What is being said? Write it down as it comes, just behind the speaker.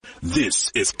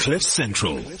This is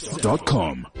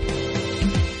CliffCentral.com.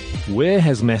 Where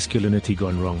has masculinity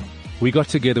gone wrong? We got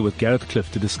together with Gareth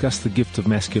Cliff to discuss the gift of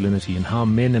masculinity and how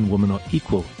men and women are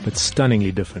equal but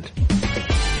stunningly different.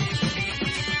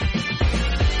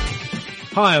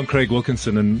 Hi, I'm Craig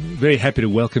Wilkinson and very happy to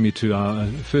welcome you to our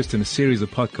first in a series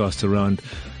of podcasts around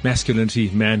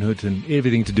masculinity, manhood and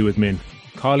everything to do with men.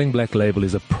 Carling Black Label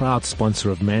is a proud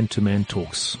sponsor of Man-to-Man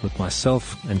Talks with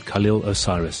myself and Khalil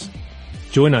Osiris.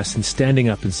 Join us in standing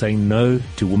up and saying no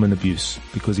to woman abuse,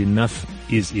 because enough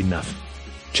is enough.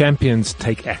 Champions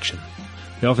take action.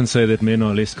 They often say that men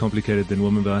are less complicated than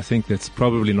women, but I think that's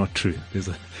probably not true. We're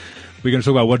going to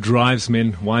talk about what drives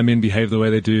men, why men behave the way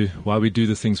they do, why we do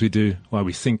the things we do, why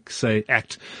we think, say,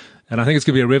 act. And I think it's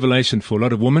going to be a revelation for a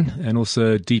lot of women and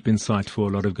also deep insight for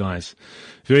a lot of guys.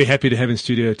 Very happy to have in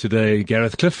studio today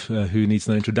Gareth Cliff, who needs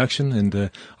no introduction,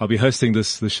 and I'll be hosting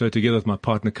this show together with my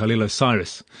partner Khalil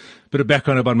Osiris. Bit of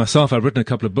background about myself. I've written a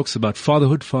couple of books about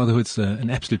fatherhood. Fatherhood's an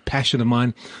absolute passion of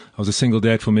mine. I was a single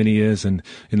dad for many years, and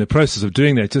in the process of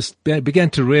doing that, just began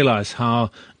to realize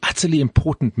how utterly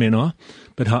important men are,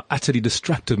 but how utterly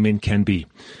destructive men can be.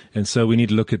 And so we need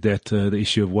to look at that, the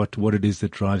issue of what it is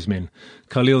that drives men.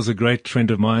 Khalil's a great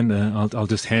friend of mine. I'll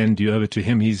just hand you over to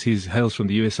him. He hails from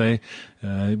the USA.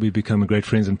 We've become great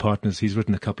friends and partners. He's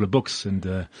written a couple of books,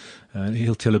 and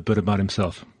he'll tell a bit about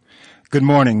himself. Good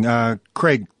morning.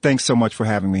 Craig, thanks so much for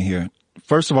having me here.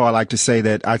 First of all, I'd like to say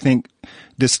that I think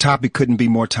this topic couldn't be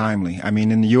more timely. I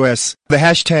mean, in the U.S., the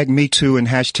hashtag #MeToo and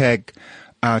hashtag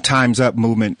Time's Up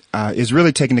movement is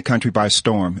really taking the country by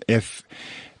storm. If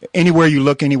anywhere you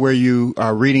look, anywhere you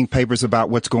are reading papers about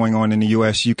what's going on in the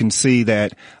U.S., you can see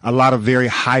that a lot of very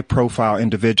high-profile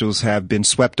individuals have been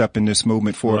swept up in this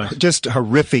movement for just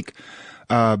horrific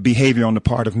behavior on the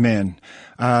part of men.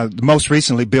 Most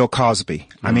recently, Bill Cosby.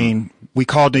 I mean, we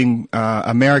called him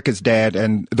America's dad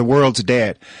and the world's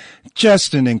dad.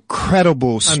 Just an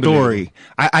incredible story.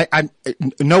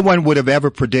 No one would have ever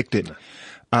predicted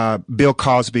Bill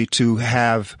Cosby to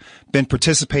have been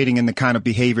participating in the kind of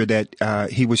behavior that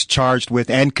he was charged with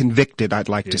and convicted, I'd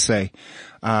like to say,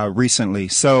 recently.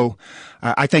 So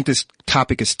I think this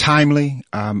topic is timely.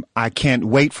 I can't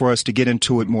wait for us to get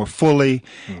into it more fully.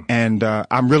 And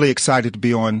I'm really excited to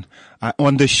be on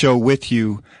this show with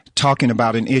you, talking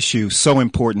about an issue so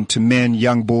important to men,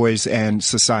 young boys, and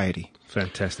society.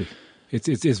 Fantastic.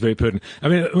 It's very pertinent. I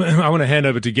mean, I want to hand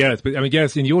over to Gareth, but I mean,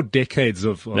 Gareth, in your decades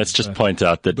of let's just point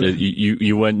out that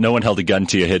you weren't. No one held a gun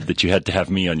to your head that you had to have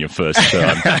me on your first show.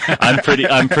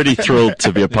 I'm pretty thrilled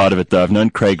to be a part of it, though. I've known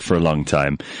Craig for a long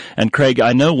time, and Craig,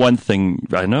 I know one thing.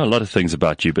 I know a lot of things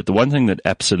about you, but the one thing that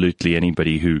absolutely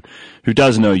anybody who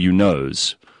does know you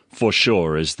knows for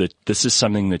sure is that this is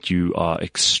something that you are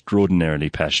extraordinarily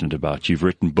passionate about. You've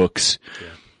written books.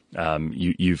 Yeah.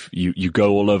 You go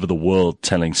all over the world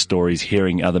telling stories,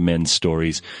 hearing other men's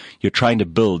stories. You're trying to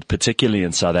build, particularly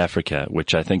in South Africa,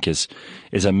 which I think is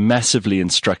a massively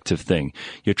instructive thing.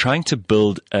 You're trying to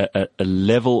build a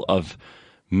level of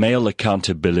male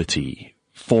accountability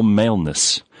for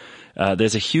maleness.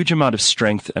 There's a huge amount of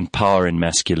strength and power in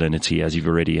masculinity, as you've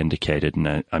already indicated,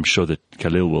 and I'm sure that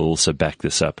Khalil will also back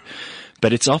this up.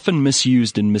 But it's often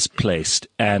misused and misplaced,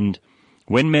 and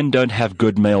when men don't have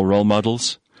good male role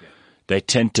models, they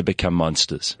tend to become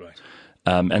monsters. Right.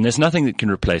 And there's nothing that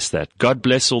can replace that. God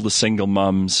bless all the single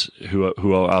mums who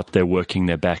are out there working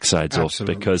their backsides off,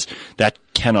 because that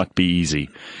cannot be easy.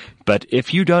 But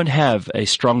if you don't have a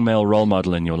strong male role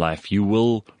model in your life, you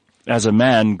will, as a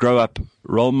man, grow up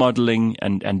role modeling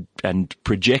and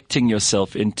projecting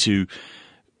yourself into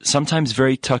sometimes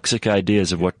very toxic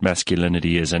ideas of what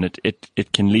masculinity is. And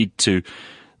it can lead to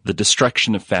the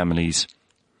destruction of families.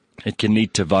 It can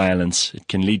lead to violence. It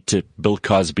can lead to Bill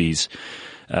Cosby's.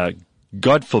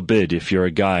 God forbid, if you're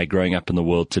a guy growing up in the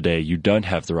world today, you don't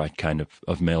have the right kind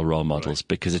of male role models,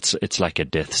 because it's like a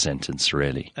death sentence,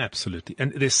 really. Absolutely.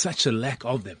 And there's such a lack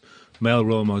of them. Male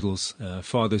role models,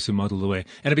 fathers who model the way.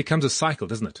 And it becomes a cycle,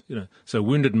 doesn't it? You know, so a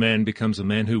wounded man becomes a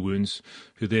man who wounds,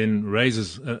 who then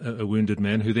raises a wounded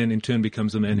man, who then in turn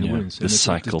becomes a man who wounds. The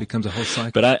cycle. It becomes a whole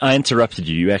cycle. But I interrupted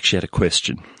you. You actually had a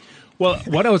question. Well,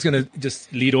 what I was going to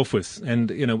just lead off with,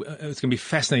 and, you know, it's going to be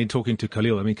fascinating talking to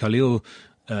Khalil. I mean, Khalil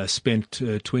spent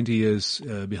 20 years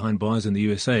behind bars in the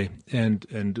USA,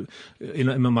 and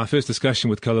in my first discussion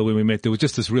with Khalil when we met, there was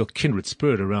just this real kindred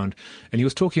spirit around, and he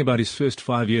was talking about his first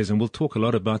 5 years, and we'll talk a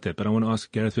lot about that, but I want to ask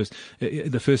Gareth first,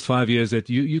 the first 5 years that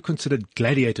you considered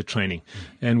gladiator training,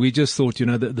 and we just thought, you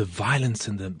know, the violence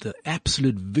and the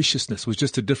absolute viciousness was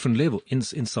just a different level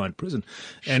inside prison,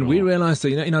 and we realized that,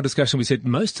 you know, in our discussion we said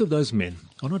most of those men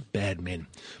are not bad men.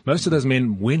 Most of those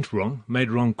men went wrong, made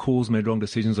wrong calls, made wrong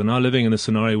decisions, are now living in a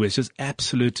scenario scenario where it's just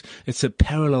absolute, it's a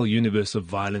parallel universe of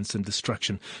violence and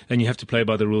destruction, and you have to play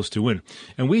by the rules to win.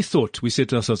 And we said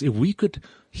to ourselves, if we could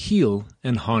heal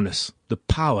and harness the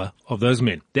power of those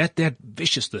men, that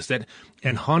viciousness,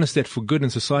 and harness that for good in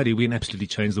society, we can absolutely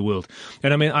change the world.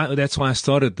 And I mean, that's why I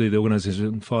started the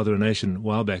organization Father a Nation a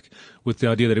while back, with the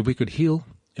idea that if we could heal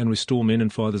and restore men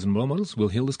and fathers and role models, we'll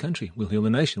heal this country, we'll heal the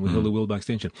nation, we'll heal the world by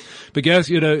extension. But Gareth,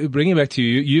 bringing it back to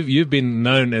you, you've been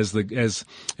known as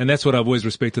and that's what I've always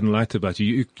respected and liked about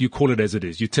you. You call it as it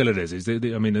is, you tell it as it is.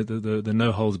 The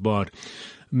no holds barred.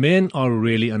 Men are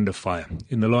really under fire.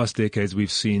 In the last decades,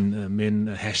 we've seen men,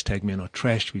 hashtag men are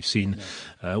trash. We've seen,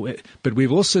 but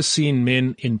we've also seen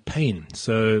men in pain.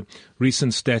 So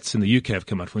recent stats in the UK have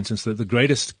come out, for instance, that the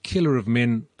greatest killer of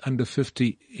men under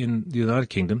 50 in the United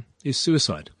Kingdom is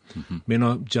suicide. Mm-hmm. Men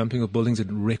are jumping off buildings at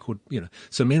record,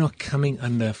 so men are coming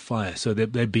under fire. So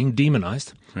they're being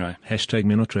demonized. Right. Hashtag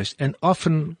men are trash. And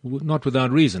often not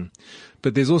without reason.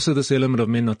 But there's also this element of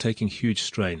men not taking huge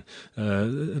strain. A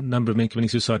number of men committing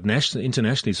suicide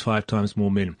internationally is 5 times more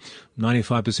men.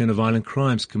 95% of violent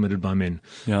crimes committed by men.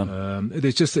 Yeah.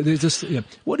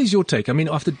 What is your take? I mean,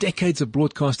 after decades of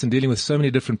broadcast and dealing with so many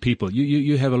different people,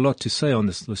 you have a lot to say on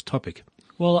this topic.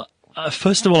 Well,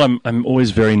 first of all, I'm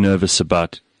always very nervous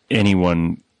about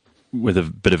anyone with a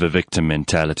bit of a victim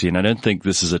mentality, and I don't think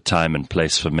this is a time and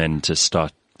place for men to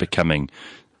start becoming,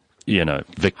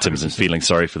 victims 100%. And feeling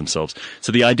sorry for themselves.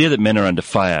 So the idea that men are under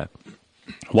fire,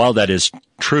 while that is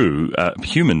true,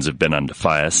 humans have been under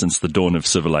fire since the dawn of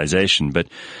civilization, but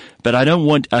I don't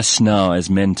want us now as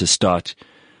men to start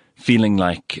feeling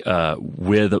like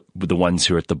we're the ones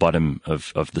who are at the bottom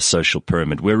of the social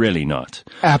pyramid. We're really not.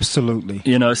 Absolutely.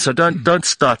 So don't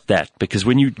start that, because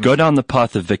when you go down the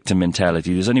path of victim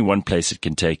mentality, there's only one place it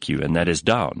can take you, and that is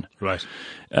down. Right.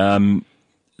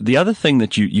 The other thing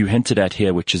that you hinted at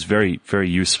here, which is very, very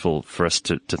useful for us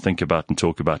to think about and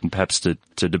talk about, and perhaps to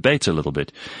debate a little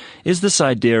bit, is this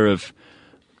idea of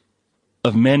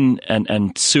men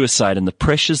and suicide and the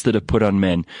pressures that are put on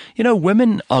men.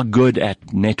 Women are good at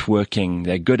networking.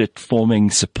 They're good at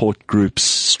forming support groups,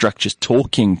 structures,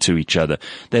 talking to each other.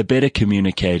 They're better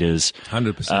communicators.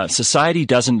 100%. Society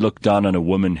doesn't look down on a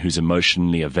woman who's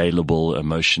emotionally available,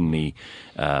 emotionally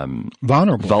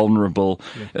vulnerable.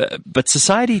 Yeah. But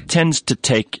society tends to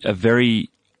take a very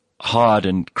hard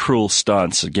and cruel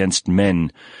stance against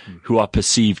men who are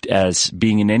perceived as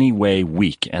being in any way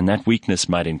weak, and that weakness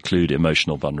might include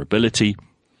emotional vulnerability.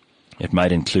 It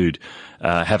might include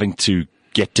having to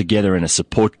get together in a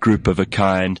support group of a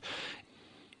kind.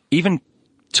 Even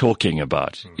talking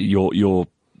about your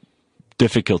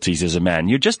difficulties as a man,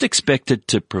 you're just expected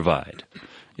to provide.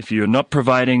 If you're not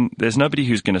providing, there's nobody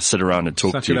who's going to sit around and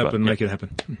talk to you about it. Make it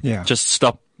happen. Yeah. Just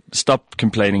stop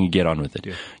complaining and get on with it.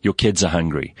 Yeah. Your kids are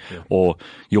hungry, or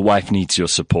your wife needs your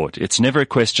support. It's never a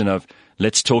question of,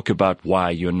 let's talk about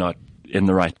why you're not in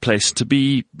the right place to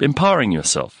be empowering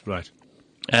yourself. Right.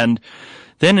 And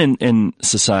then in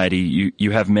society,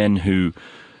 you have men who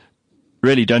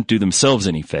really don't do themselves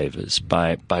any favors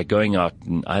by going out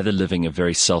and either living a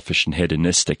very selfish and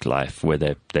hedonistic life where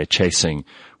they're chasing,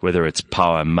 whether it's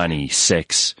power, money,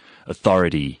 sex,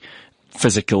 authority,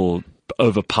 physical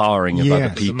overpowering of other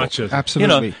people.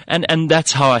 Absolutely. And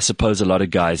that's how I suppose a lot of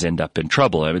guys end up in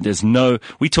trouble. I mean,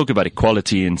 we talk about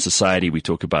equality in society. We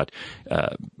talk about,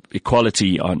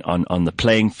 equality on the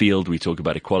playing field. We talk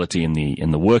about equality in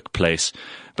the workplace.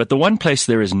 But the one place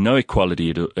there is no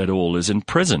equality at all is in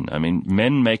prison. I mean,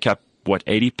 men make up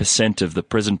 80% of the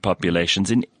prison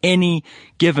populations in any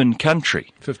given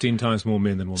country. 15 times more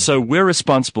men than women. So we're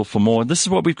responsible for more. This is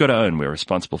what we've got to own. We're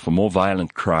responsible for more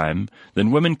violent crime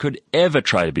than women could ever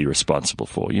try to be responsible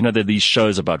for. There are these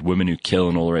shows about women who kill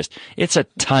and all the rest. It's a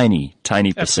tiny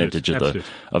percentage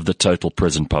of the total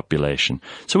prison population.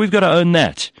 So we've got to own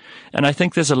that. And I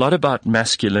think there's a lot about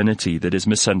masculinity that is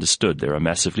misunderstood. There are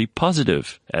massively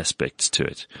positive aspects to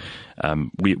it.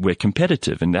 We're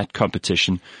competitive, and that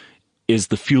competition is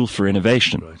the fuel for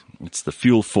innovation. Right. It's the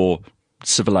fuel for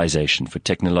civilization, for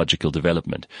technological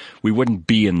development. We wouldn't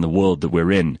be in the world that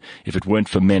we're in if it weren't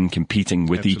for men competing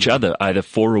with each other, either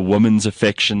for a woman's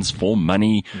affections, for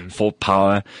money, for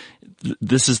power.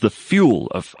 This is the fuel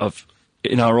of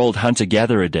in our old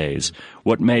hunter-gatherer days,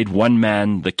 what made one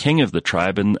man the king of the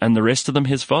tribe and the rest of them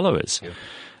his followers.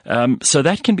 Yeah. So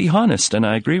that can be harnessed, and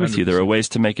I agree with 100%. You. There are ways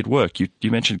to make it work. You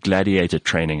mentioned gladiator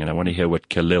training, and I want to hear what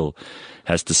Khalil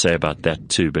has to say about that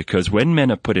too, because when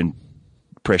men are put in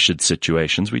pressured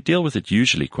situations, we deal with it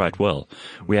usually quite well.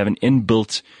 We have an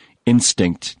inbuilt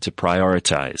instinct to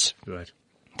prioritize. Right.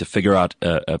 to figure out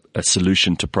a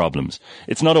solution to problems.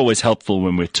 It's not always helpful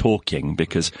when we're talking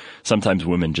because sometimes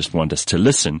women just want us to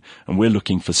listen and we're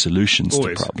looking for solutions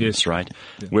Always, to problems, yes. right?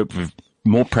 Yeah. We're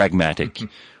more pragmatic.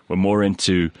 We're more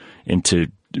into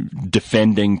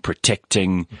defending,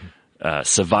 protecting,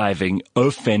 surviving,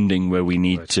 offending where we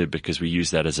need to because we use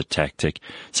that as a tactic.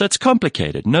 So it's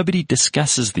complicated. Nobody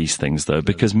discusses these things though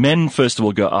because men first of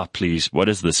all go, please, what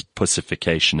is this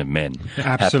pussification of men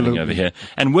happening over here?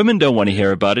 And women don't want to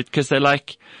hear about it because they're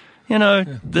like,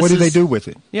 this what do they do with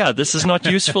it? Yeah, this is not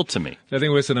useful to me.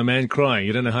 Nothing worse than a man crying.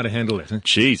 You don't know how to handle it. Huh?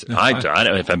 Jeez, I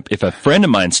don't. If a friend of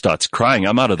mine starts crying,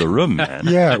 I'm out of the room, man.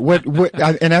 Yeah,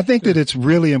 and I think that it's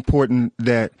really important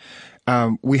that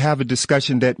we have a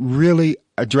discussion that really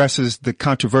addresses the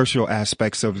controversial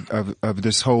aspects of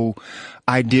this whole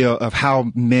idea of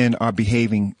how men are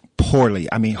behaving poorly.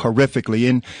 I mean,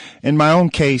 horrifically. In my own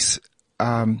case,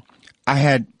 I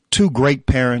had two great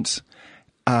parents,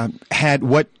 had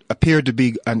what appeared to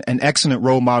be an excellent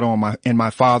role model in my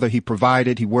father. He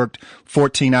provided, he worked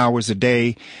 14 hours a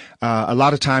day. A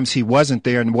lot of times he wasn't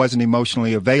there and wasn't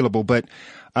emotionally available, but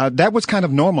that was kind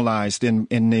of normalized in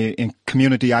the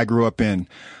community I grew up in.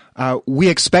 We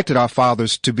expected our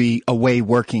fathers to be away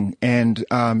working, and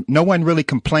no one really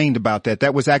complained about that.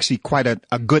 That was actually quite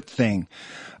a good thing.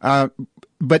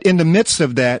 But in the midst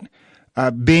of that,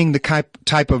 being the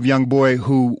type of young boy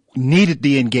who needed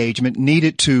the engagement,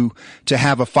 needed to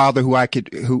have a father who I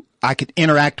could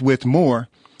interact with more,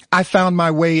 I found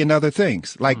my way in other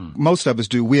things, like most of us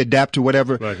do. We adapt to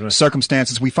whatever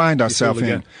circumstances we find ourselves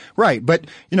in. Right. But,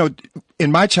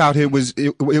 in my childhood, it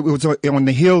was on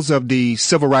the heels of the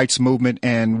civil rights movement,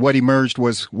 and what emerged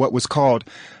was what was called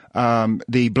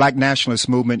the Black nationalist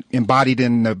movement, embodied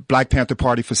in the Black Panther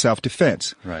Party for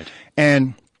Self-Defense. Right.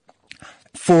 And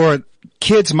for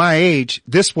kids my age,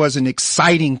 this was an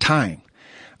exciting time.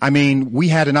 I mean, we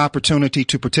had an opportunity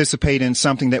to participate in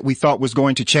something that we thought was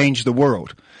going to change the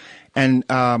world. And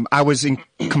I was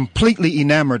completely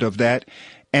enamored of that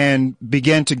and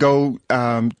began to go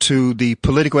to the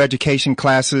political education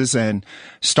classes and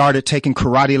started taking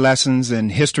karate lessons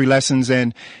and history lessons.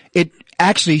 And it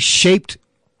actually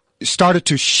started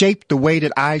to shape the way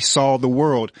that I saw the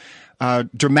world,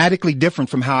 dramatically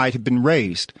different from how I had been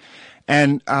raised.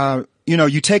 And,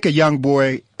 you take a young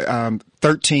boy,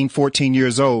 13, 14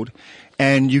 years old,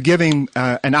 and you give him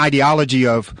an ideology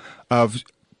of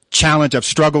challenge, of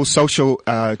struggle, social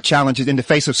challenges, in the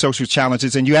face of social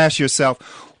challenges, and you ask yourself,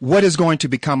 what is going to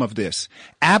become of this?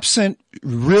 Absent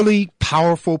really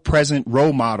powerful present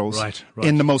role models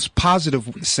in the most positive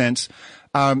sense,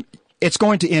 it's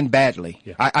going to end badly.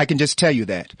 Yeah. I can just tell you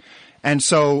that. And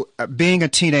so being a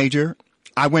teenager,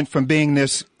 I went from being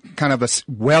this kind of a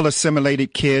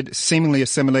well-assimilated kid, seemingly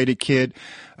assimilated kid,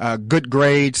 good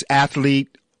grades, athlete,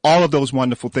 all of those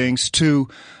wonderful things, to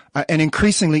an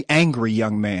increasingly angry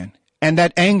young man. And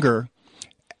that anger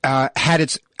had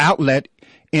its outlet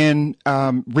in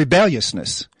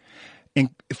rebelliousness.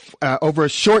 Over a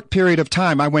short period of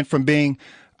time, I went from being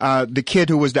the kid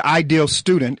who was the ideal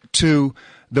student to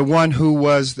the one who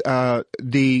was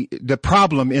the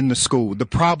problem in the school, the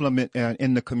problem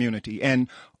in the community. And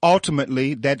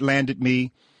ultimately, that landed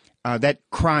me, that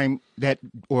crime,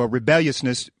 or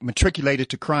rebelliousness matriculated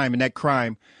to crime, and that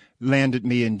crime landed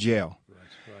me in jail.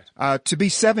 To be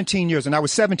 17 years, and I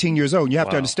was 17 years old, and you have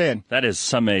to understand. That is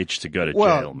some age to go to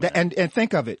jail, man. And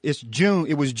think of it.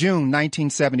 It was June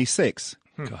 1976.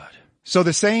 God. So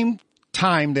the same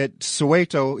time that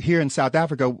Soweto here in South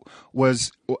Africa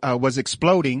was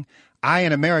exploding, I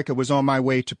in America was on my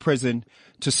way to prison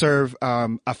to serve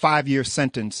a 5-year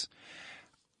sentence.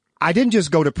 I didn't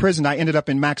just go to prison, I ended up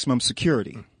in maximum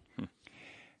security.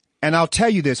 And I'll tell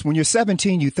you this, when you're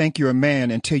 17, you think you're a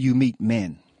man until you meet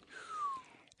men.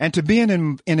 And to be in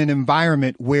an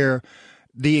environment where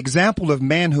the example of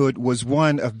manhood was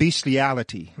one of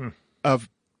bestiality, of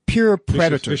pure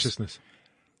predators. Viciousness.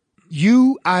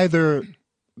 You either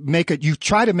you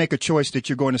try to make a choice that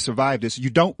you're going to survive this. You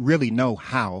don't really know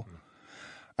how.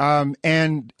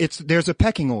 And there's a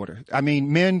pecking order. I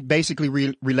mean, men basically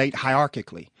relate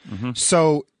hierarchically. Mm-hmm.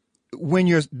 So when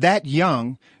you're that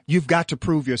young, you've got to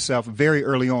prove yourself very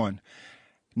early on.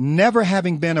 Never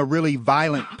having been a really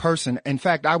violent person. In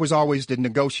fact, I was always the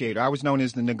negotiator. I was known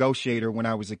as the negotiator when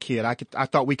I was a kid. I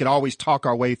thought we could always talk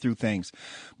our way through things.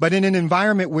 But in an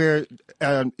environment where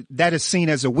that is seen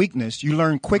as a weakness, you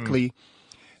learn quickly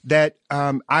that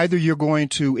either you're going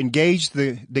to engage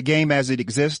the game as it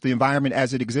exists, the environment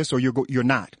as it exists, or you're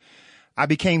not. I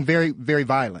became very, very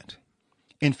violent.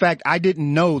 In fact, I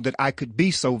didn't know that I could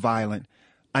be so violent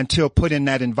until put in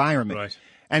that environment. Right.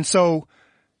 And so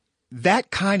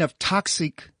that kind of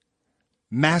toxic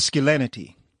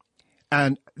masculinity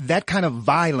and that kind of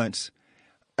violence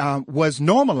was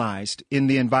normalized in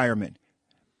the environment.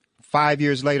 5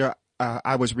 years later,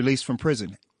 I was released from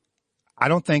prison. I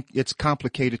don't think it's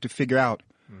complicated to figure out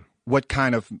what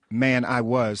kind of man I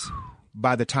was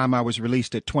by the time I was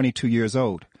released at 22 years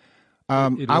old.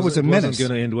 I was a menace. It wasn't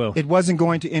going to end well. It wasn't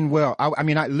going to end well.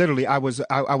 I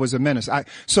was a menace.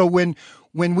 So when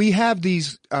we have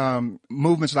these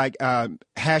movements like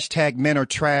hashtag men are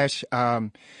trash,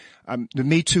 the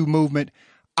Me Too movement,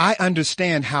 I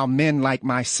understand how men like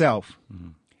myself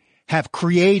have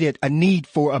created a need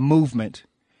for a movement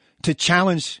to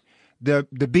challenge the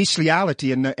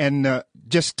bestiality and the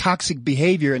just toxic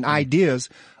behavior and ideas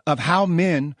of how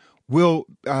men will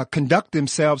conduct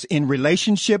themselves in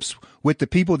relationships with the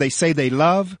people they say they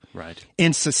love, right,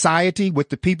 in society with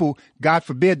the people, God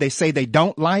forbid, they say they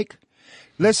don't like.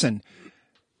 Listen,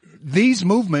 these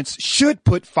movements should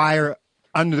put fire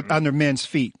under men's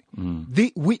feet.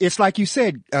 It's like you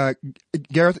said,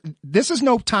 Gareth, this is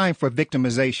no time for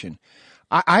victimization.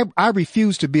 I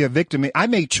refuse to be a victim. I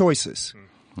made choices.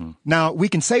 Now, we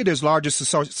can say there's larger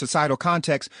societal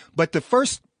context, but the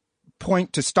first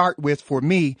point to start with for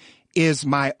me is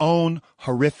my own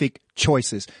horrific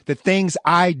choices. The things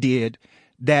I did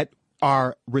that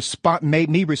made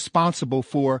me responsible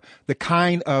for the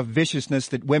kind of viciousness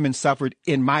that women suffered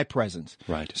in my presence.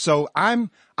 Right. So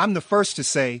I'm the first to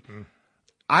say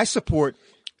I support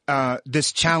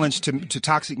this challenge to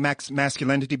toxic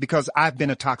masculinity because I've been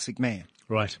a toxic man.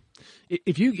 Right.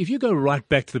 If you go right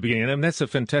back to the beginning, and that's a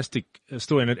fantastic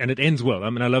story, and it ends well. I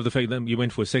mean, I love the fact that you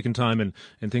went for a second time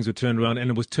and things were turned around,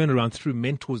 and it was turned around through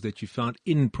mentors that you found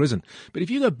in prison. But if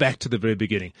you go back to the very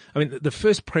beginning, I mean, the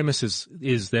first premise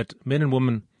is that men and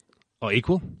women are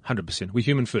equal, 100%. We're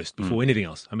human first before anything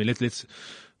else. I mean, let's.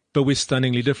 But we're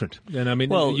stunningly different. And I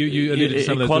mean, you alluded to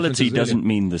some of those equality differences doesn't earlier.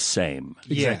 mean the same.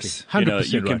 Exactly. Yes.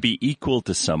 100% You can right. be equal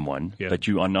to someone, Yeah. but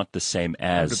you are not the same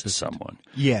as 100%. someone.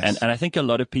 Yes. And I think a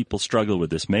lot of people struggle with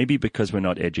this, maybe because we're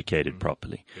not educated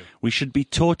properly. We should be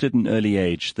taught at an early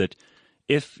age that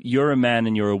if you're a man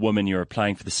and you're a woman, you're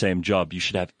applying for the same job, you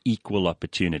should have equal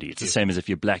opportunity. It's the same as if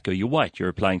you're black or you're white, you're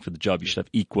applying for the job, you should have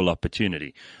equal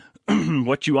opportunity.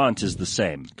 What you aren't is the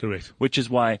same. Correct. Which is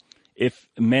why if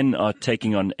men are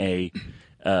taking on a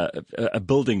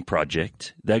building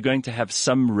project, they're going to have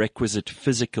some requisite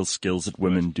physical skills that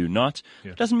women do not.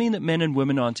 Yeah. It doesn't mean that men and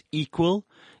women aren't equal.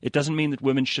 It doesn't mean that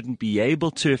women shouldn't be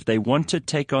able to, if they want to,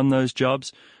 take on those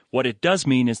jobs. What it does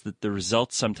mean is that the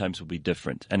results sometimes will be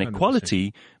different. And 100%.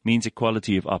 equality means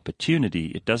equality of opportunity.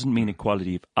 It doesn't mean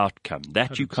equality of outcome.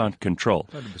 That you can't control.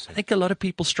 100%. I think a lot of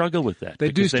people struggle with that. They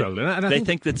do because struggle. And I they think-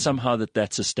 think that somehow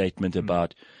that's a statement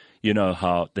about, you know,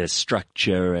 how there's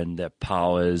structure and there are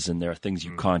powers and there are things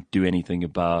you can't do anything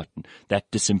about. And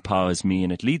that disempowers me,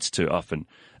 and it leads to often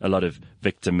a lot of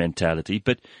victim mentality.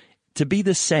 But to be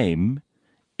the same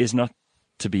is not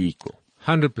to be equal.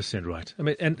 100% right. I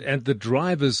mean, and the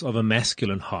drivers of a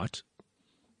masculine heart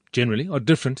generally are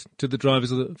different to the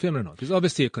drivers of the feminine heart. There's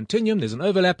obviously a continuum, there's an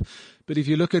overlap, but if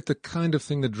you look at the kind of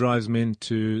thing that drives men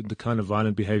to the kind of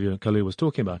violent behavior Khalil was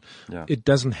talking about, it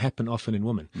doesn't happen often in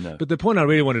women. No. But the point I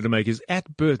really wanted to make is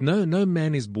at birth, no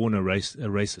man is born a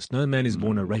racist. No man is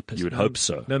born a rapist. You would hope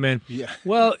so. No man. Yeah.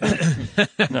 Well,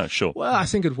 No, sure. well, I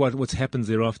think what happens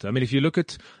thereafter. I mean, if you look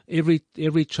at every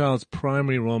child's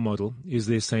primary role model is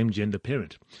their same gender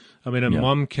parent. I mean, a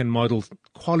mom can model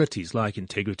qualities like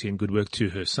integrity and good work to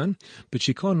her son, but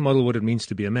she can't model what it means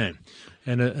to be a man.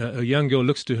 And a young girl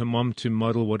looks to her mom to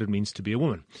model what it means to be a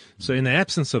woman. So in the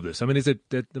absence of this, I mean, there's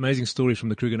that amazing story from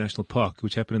the Kruger National Park,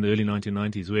 which happened in the early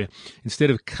 1990s, where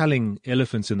instead of culling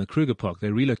elephants in the Kruger Park,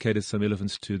 they relocated some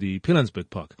elephants to the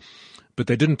Pilanesberg Park. But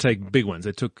they didn't take big ones.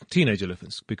 They took teenage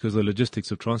elephants because of the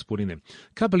logistics of transporting them.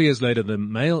 A couple of years later, the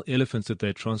male elephants that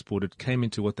they transported came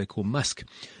into what they call musk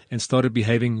and started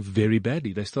behaving very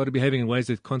badly. They started behaving in ways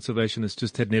that conservationists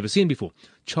just had never seen before.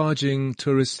 Charging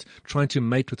tourists, trying to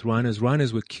mate with rhinos.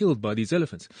 Rhinos were killed by these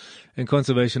elephants. And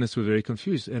conservationists were very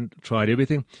confused and tried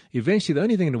everything. Eventually, the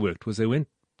only thing that worked was they went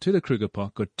to the Kruger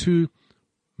Park, got 2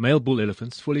 male bull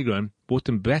elephants, fully grown, brought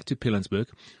them back to Pilanesberg.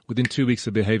 Within 2 weeks,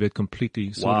 the behavior had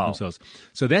completely sorted themselves.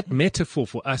 So that metaphor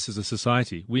for us as a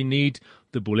society, we need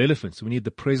the bull elephants. We need the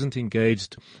present,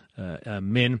 engaged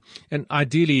men. And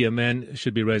ideally, a man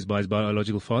should be raised by his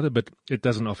biological father, but it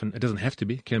doesn't have to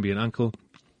be. It can be an uncle,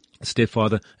 a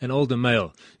stepfather, an older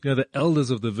male. You know, the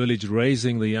elders of the village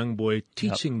raising the young boy,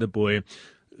 teaching the boy,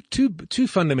 two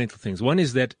fundamental things. One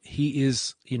is that he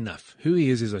is enough. Who he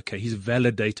is okay. He's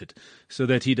validated, so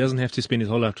that he doesn't have to spend his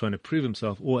whole life trying to prove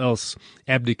himself, or else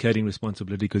abdicating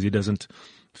responsibility because he doesn't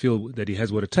feel that he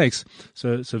has what it takes.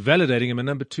 So validating him, and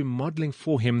number two, modeling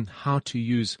for him how to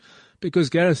use. Because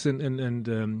Gareth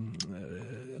and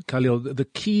Khalil, the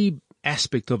key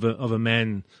aspect of a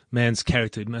man's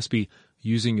character, it must be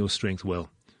using your strength well.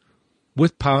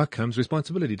 With power comes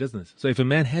responsibility, doesn't it? So if a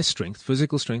man has strength,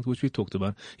 physical strength, which we've talked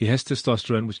about, he has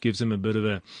testosterone, which gives him a bit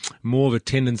of more of a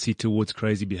tendency towards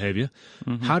crazy behavior.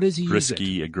 Mm-hmm. How does he use that?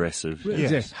 Risky, aggressive.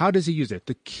 Yes. How does he use that?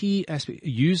 The key aspect,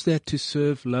 use that to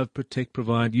serve, love, protect,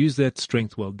 provide, use that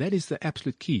strength well. That is the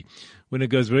absolute key. When it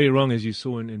goes very wrong, as you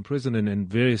saw in prison and in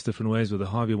various different ways with the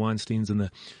Harvey Weinsteins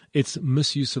it's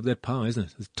misuse of that power, isn't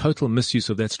it? It's total misuse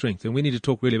of that strength. And we need to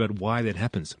talk really about why that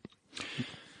happens.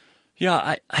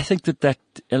 Yeah, I think that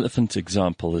elephant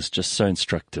example is just so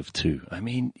instructive too. I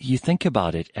mean, you think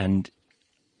about it, and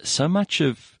so much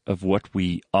of what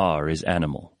we are is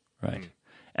animal, right?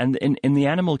 And in the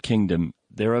animal kingdom,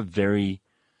 there are very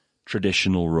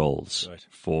traditional roles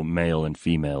for male and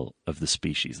female of the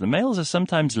species. The males are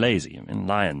sometimes lazy. I mean,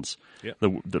 lions,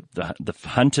 the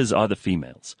hunters are the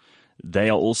females. They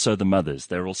are also the mothers.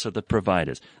 They're also the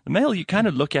providers. The male, you kind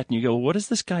of look at and you go, well, what is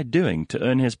this guy doing to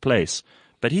earn his place?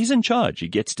 But he's in charge. He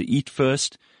gets to eat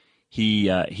first.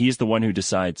 He's the one who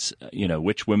decides,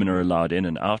 which women are allowed in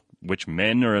and out, which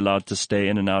men are allowed to stay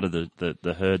in and out of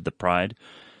the herd, the pride.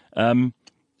 And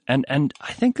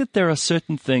I think that there are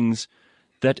certain things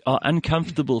that are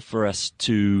uncomfortable for us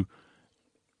to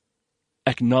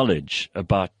acknowledge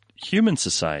about human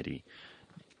society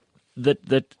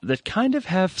that kind of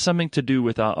have something to do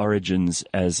with our origins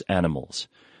as animals.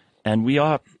 And we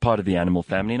are part of the animal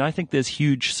family, and I think there's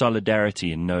huge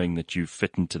solidarity in knowing that you fit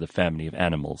into the family of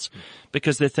animals,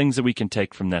 because there are things that we can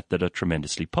take from that are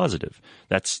tremendously positive.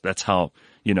 That's how,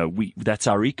 that's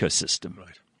our ecosystem.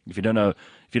 Right. If you don't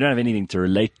have anything to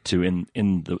relate to in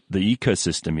the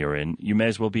ecosystem you're in, you may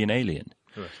as well be an alien.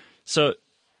 Right. So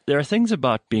there are things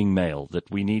about being male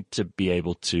that we need to be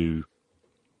able to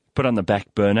put on the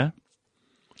back burner.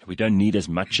 We don't need as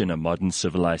much in a modern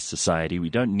civilized society. We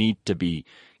don't need to be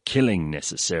killing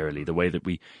necessarily the way that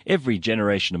every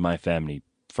generation of my family,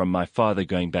 from my father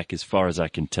going back as far as I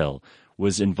can tell,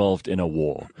 was involved in a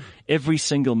war. Every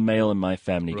single male in my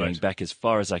family, going back as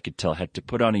far as I could tell, had to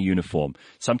put on a uniform.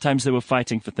 Sometimes they were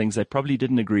fighting for things they probably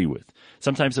didn't agree with.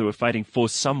 Sometimes they were fighting for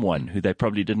someone who they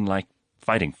probably didn't like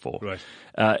fighting for.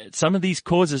 Right. Some of these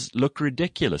causes look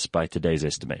ridiculous by today's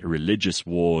estimate. Religious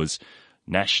wars,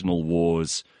 national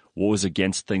wars, wars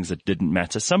against things that didn't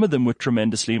matter. Some of them were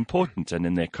tremendously important, and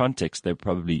in their context, they're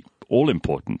probably all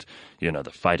important. The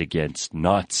fight against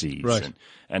Nazis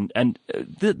and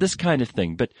this kind of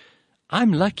thing. But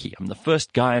I'm lucky. I'm the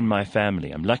first guy in my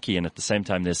family. I'm lucky, and at the same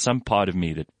time, there's some part of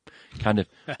me that kind of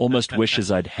almost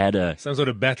wishes I'd had some sort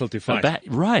of battle to fight.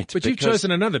 Right. But you've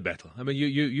chosen another battle. I mean,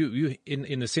 you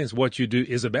in a sense, what you do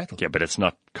is a battle. Yeah, but it's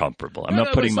not comparable. I'm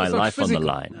not putting my life on the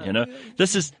line.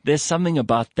 There's something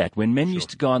about that. When men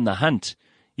used to go on the hunt,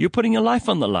 you're putting your life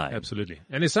on the line. Absolutely.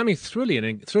 And there's something thrilling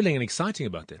and exciting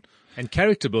about that. And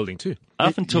character building too. I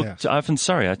often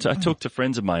talk to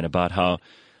friends of mine about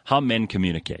how men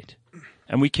communicate.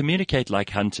 And we communicate like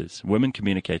hunters. Women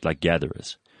communicate like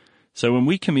gatherers. So when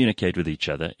we communicate with each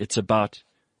other, it's about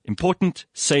important,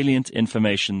 salient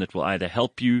information that will either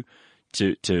help you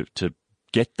to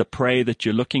get the prey that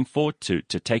you're looking for, to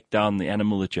take down the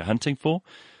animal that you're hunting for,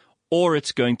 or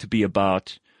it's going to be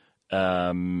about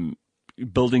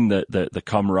building the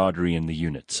camaraderie in the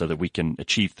unit so that we can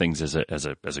achieve things as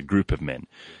a group of men.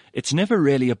 It's never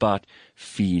really about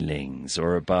feelings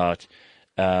or about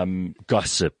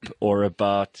gossip or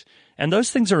about. And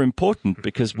those things are important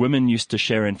because women used to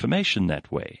share information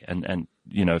that way and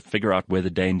figure out where the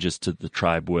dangers to the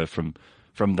tribe were from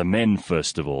the men.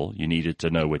 First of all, you needed to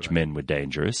know which men were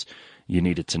dangerous. You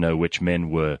needed to know which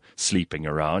men were sleeping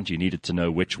around. You needed to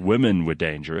know which women were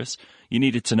dangerous. You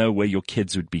needed to know where your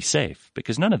kids would be safe,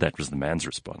 because none of that was the man's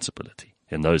responsibility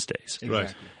in those days.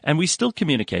 Right. And we still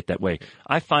communicate that way.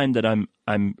 I find that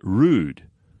I'm rude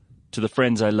to the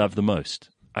friends I love the most.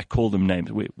 I call them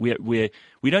names.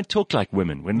 We don't talk like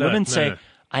women. When women say,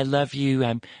 "I love you,"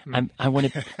 I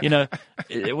want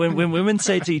to, when women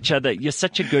say to each other, "You're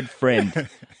such a good friend,"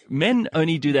 men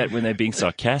only do that when they're being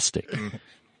sarcastic.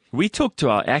 We talk to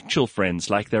our actual friends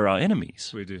like they're our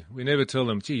enemies. We do. We never tell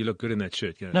them, "Gee, you look good in that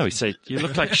shirt." No, we say, "You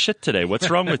look like shit today. What's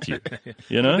wrong with you?"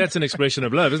 That's an expression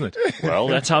of love, isn't it? Well,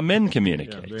 that's how men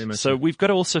communicate. Yeah, very much so we've got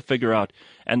to also figure out,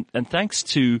 and thanks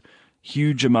to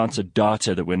huge amounts of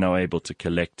data that we're now able to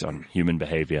collect on human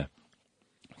behavior,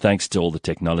 thanks to all the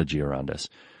technology around us,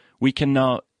 we can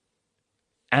now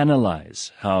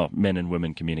analyze how men and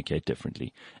women communicate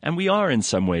differently. And we are in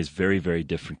some ways very, very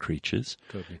different creatures.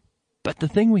 Totally. But the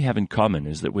thing we have in common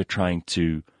is that we're trying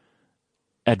to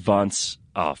advance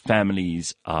our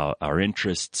families, our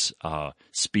interests, our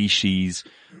species.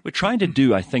 We're trying to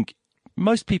do, I think,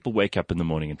 most people wake up in the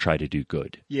morning and try to do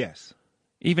good, Yes.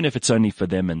 even if it's only for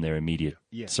them and their immediate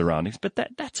Yes. surroundings. But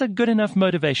that's a good enough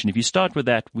motivation. If you start with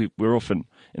that, we're often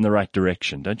in the right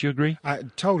direction. Don't you agree?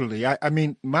 Totally. I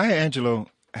mean, Maya Angelou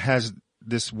has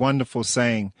this wonderful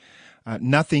saying,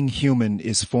 nothing human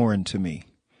is foreign to me.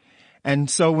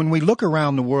 And so when we look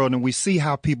around the world and we see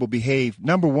how people behave,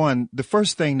 number one, the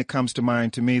first thing that comes to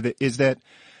mind to me is that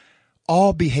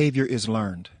all behavior is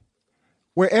learned.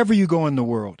 Wherever you go in the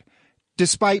world,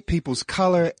 despite people's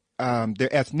color, their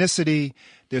ethnicity,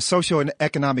 their social and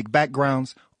economic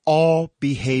backgrounds, all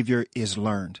behavior is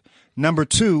learned. Number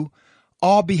two,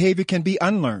 all behavior can be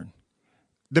unlearned.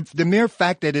 The mere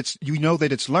fact that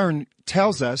that it's learned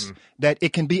tells us that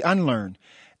it can be unlearned.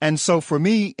 And so for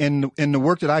me, in the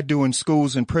work that I do in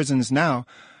schools and prisons now,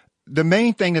 the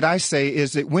main thing that I say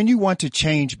is that when you want to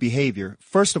change behavior,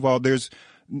 first of all, there's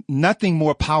nothing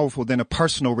more powerful than a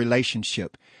personal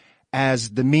relationship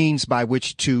as the means by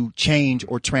which to change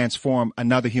or transform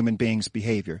another human being's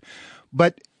behavior.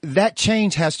 But that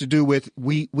change has to do with,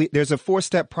 there's a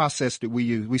 4-step process that we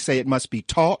use. We say it must be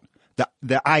taught.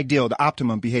 The ideal, the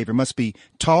optimum behavior must be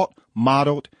taught,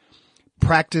 modeled,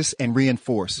 practiced, and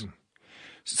reinforced.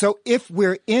 So if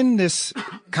we're in this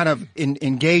kind of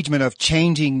engagement of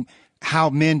changing how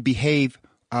men behave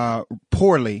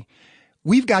poorly,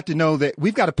 we've got to know that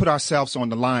we've got to put ourselves on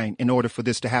the line in order for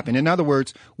this to happen. In other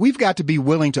words, we've got to be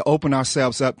willing to open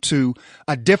ourselves up to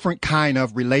a different kind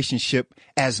of relationship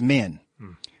as men.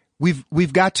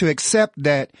 We've got to accept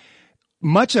that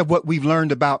much of what we've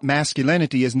learned about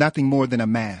masculinity is nothing more than a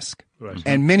mask. Right.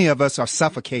 And many of us are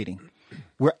suffocating.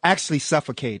 We're actually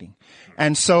suffocating.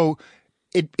 And so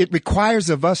it requires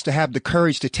of us to have the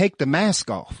courage to take the mask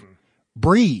off,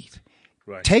 breathe,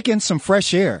 take in some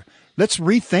fresh air. Let's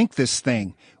rethink this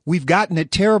thing. We've gotten it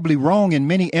terribly wrong in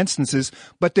many instances,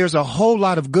 but there's a whole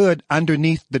lot of good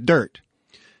underneath the dirt.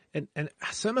 And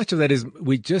so much of that is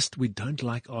we don't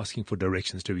like asking for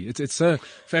directions, do we? It's so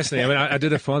fascinating. I mean, I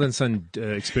did a father and son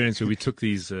experience where we took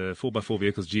these 4x4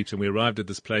 vehicles, Jeeps, and we arrived at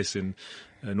this place in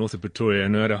north of Pretoria,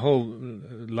 and we had a whole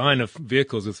line of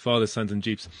vehicles with fathers, sons, and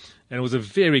Jeeps. And it was a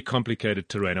very complicated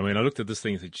terrain. I mean, I looked at this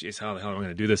thing and said, geez, how the hell am I going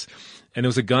to do this? And there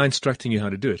was a guy instructing you how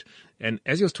to do it. And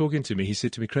as he was talking to me, he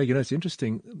said to me, Craig, it's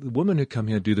interesting. The women who come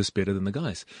here do this better than the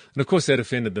guys. And of course, that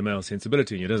offended the male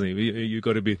sensibility in you, doesn't it? You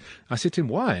got to be. I said to him,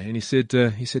 why? And he said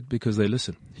because they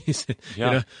listen. He said,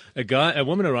 a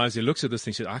woman arrives here, looks at this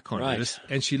thing, says, I can't do this,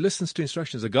 and she listens to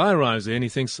instructions. A guy arrives there and he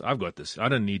thinks, I've got this. I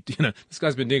don't need. This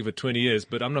guy's been doing it for 20 years,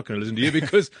 but I'm not going to listen to you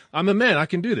because I'm a man. I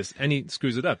can do this, and he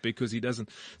screws it up because he doesn't.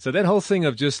 So that whole thing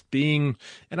of just being,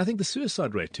 and I think the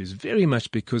suicide rate too is very much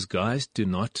because guys do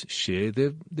not share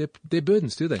their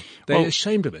burdens, do they? They're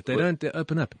ashamed of it. They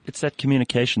open up. It's that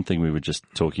communication thing we were just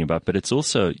talking about, but it's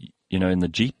also, in the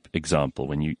Jeep example,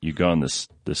 when you go on this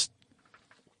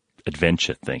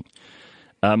adventure thing,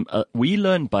 we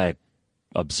learn by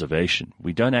observation.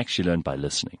 We don't actually learn by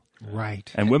listening.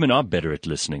 Right. And women are better at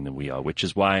listening than we are, which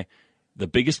is why the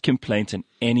biggest complaint in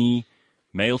any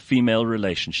male-female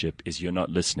relationship is you're not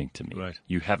listening to me. Right.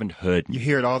 You haven't heard me. You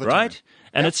hear it all the time. Right?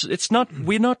 And it's not,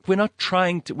 we're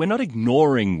not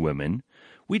ignoring women.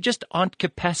 We just aren't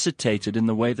capacitated in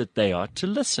the way that they are to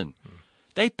listen.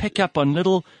 They pick up on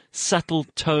little subtle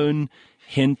tone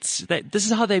hints. This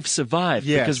is how they've survived.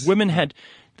 Yes. Because women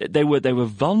they were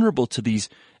vulnerable to these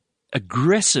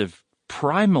aggressive,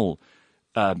 primal,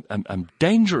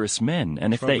 dangerous men.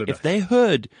 And if they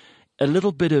heard a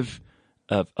little bit of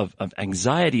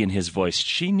anxiety in his voice,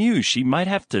 she knew she might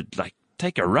have to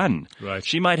take a run. Right.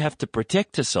 She might have to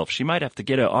protect herself. She might have to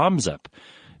get her arms up.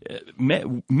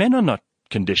 Men are not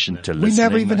conditioned to listen. We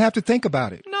never even have to think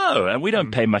about it. No, and we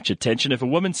don't pay much attention. If a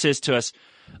woman says to us,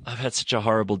 I've had such a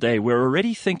horrible day, we're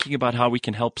already thinking about how we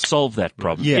can help solve that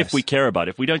problem. Yes. If we care about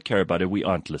it. If we don't care about it, we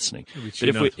aren't listening.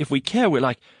 But if we care, we're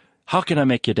like, how can I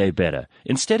make your day better?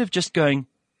 Instead of just going,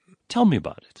 tell me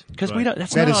about it. Because we don't.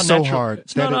 That's that not is our so natural. hard.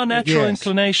 It's not our natural yes.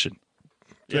 inclination.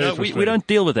 We don't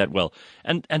deal with that well.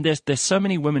 And there's so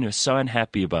many women who are so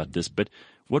unhappy about this. But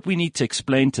what we need to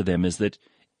explain to them is that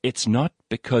it's not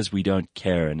because we don't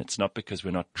care, and it's not because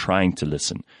we're not trying to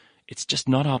listen. It's just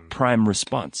not our prime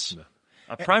response. No.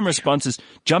 Our prime response is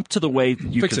jump to the way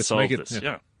you can solve this.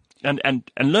 Yeah. And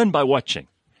learn by watching.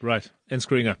 Right. And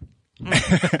screwing up.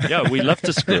 Yeah, we love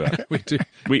to screw up. We do.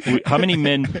 How many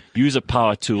men use a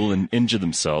power tool and injure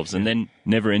themselves and then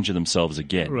never injure themselves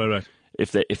again? Right.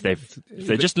 If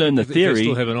they just learn the theory, they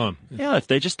still have an arm. yeah, if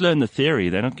they just learn the theory,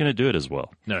 they're not going to do it as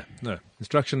well. No.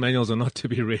 Instruction manuals are not to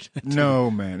be read. No,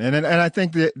 man. And I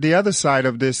think the other side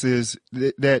of this is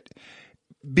that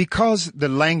because the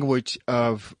language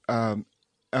of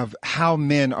how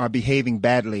men are behaving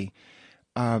badly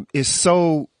is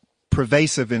so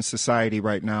pervasive in society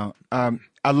right now,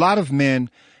 a lot of men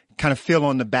kind of feel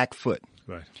on the back foot.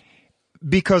 Right.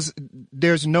 Because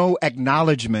there's no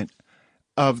acknowledgement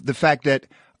of the fact that,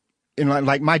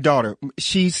 like my daughter,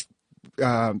 she's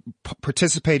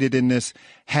participated in this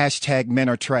hashtag men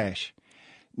are trash.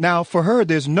 Now, for her,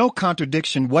 there's no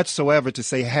contradiction whatsoever to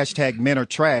say hashtag men are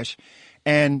trash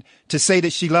and to say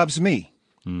that she loves me.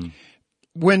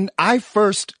 When I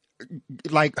first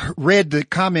read the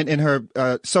comment in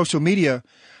her social media,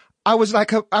 I was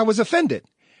offended.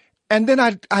 And then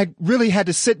I really had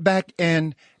to sit back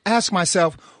and ask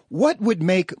myself, what would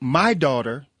make my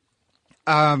daughter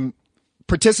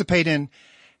participate in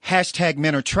hashtag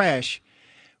men are trash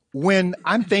when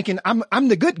I'm thinking I'm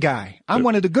the good guy. I'm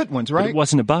one of the good ones, right? But it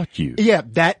wasn't about you. Yeah,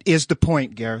 that is the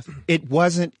point, Gareth. It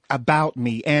wasn't about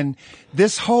me. And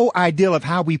this whole ideal of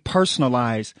how we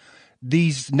personalize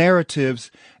these narratives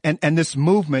and this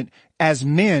movement as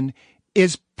men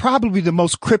is probably the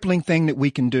most crippling thing that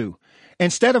we can do.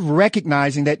 Instead of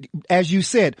recognizing that, as you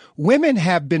said, women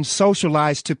have been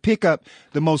socialized to pick up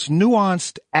the most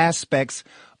nuanced aspects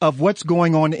of what's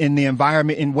going on in the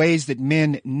environment in ways that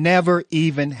men never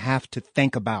even have to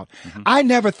think about. I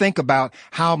never think about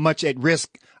how much at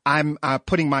risk I'm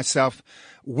putting myself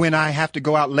when I have to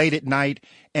go out late at night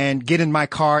and get in my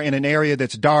car in an area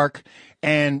that's dark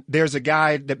and there's a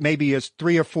guy that maybe is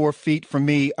 3 or 4 feet from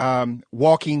me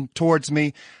walking towards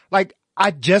me. Like, I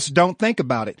just don't think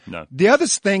about it. No. The other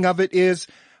thing of it is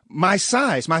my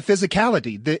size, my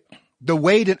physicality. The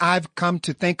way that I've come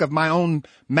to think of my own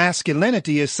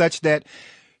masculinity is such that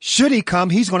should he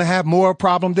come, he's going to have more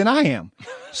problem than I am.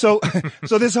 So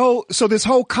this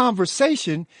whole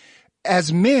conversation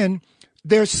as men,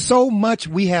 there's so much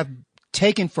we have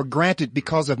taken for granted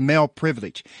because of male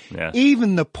privilege. Yeah.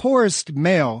 Even the poorest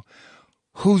male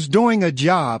who's doing a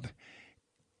job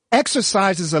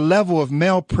exercises a level of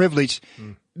male privilege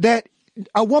that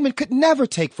a woman could never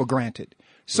take for granted.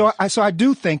 So I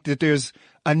do think that there's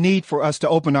a need for us to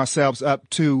open ourselves up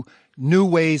to new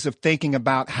ways of thinking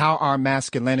about how our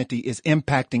masculinity is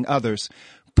impacting others,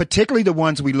 particularly the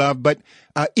ones we love, but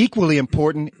equally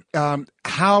important,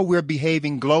 how we're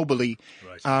behaving globally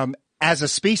as a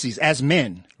species, as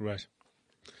men. Right.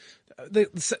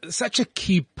 Such a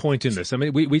key point in this. I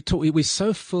mean, we're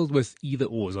so filled with either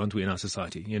ors, aren't we, in our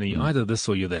society? You know, you're either this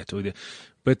or you're that,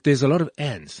 but there's a lot of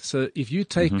ands. So if you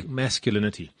take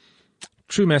masculinity,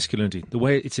 true masculinity, the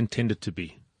way it's intended to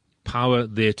be, power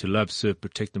there to love, serve,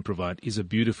 protect, and provide, is a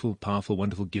beautiful, powerful,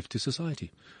 wonderful gift to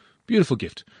society. Beautiful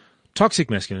gift. Toxic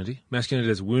masculinity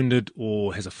that's wounded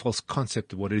or has a false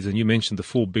concept of what it is. And you mentioned the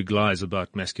 4 big lies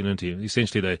about masculinity.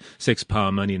 Essentially, they sex, power,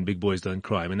 money, and big boys don't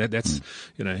cry. I mean, that's,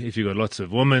 you know, if you've got lots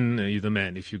of women, you're the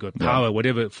man. If you've got power,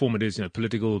 whatever form it is, you know,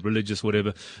 political, religious,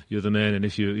 whatever, you're the man. And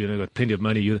if you got plenty of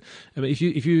money, if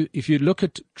you look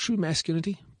at true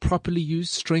masculinity, properly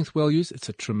used, strength well used, it's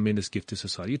a tremendous gift to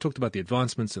society. You talked about the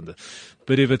advancements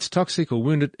but if it's toxic or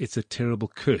wounded, it's a terrible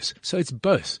curse. So it's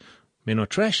both. Men are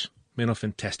trash. Men are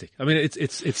fantastic. I mean, it's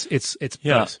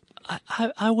both.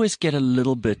 I always get a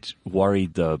little bit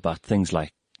worried though about things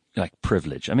like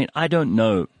privilege. I mean, I don't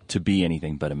know to be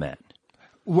anything but a man.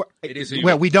 Well,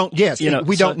 we don't. Yes,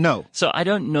 we don't know. So I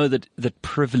don't know that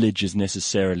privilege is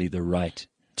necessarily the right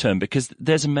term because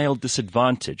there's a male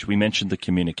disadvantage. We mentioned the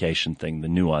communication thing, the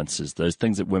nuances, those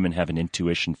things that women have an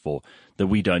intuition for that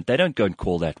we don't. They don't go and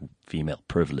call that female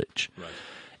privilege. Right.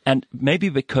 And maybe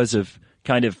because of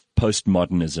kind of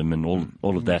postmodernism and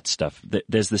all of that stuff,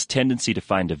 there's this tendency to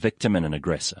find a victim and an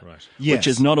aggressor, which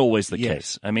is not always the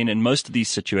case. I mean, in most of these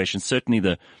situations, certainly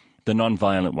the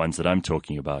non-violent ones that I'm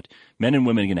talking about, men and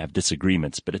women are going to have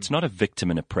disagreements, but it's not a victim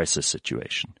and oppressor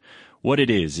situation. What it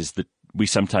is that we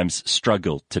sometimes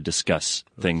struggle to discuss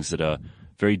things that are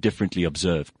very differently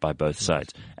observed by both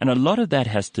sides. And a lot of that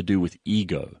has to do with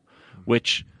ego,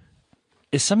 which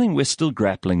is something we're still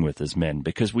grappling with as men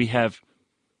because we have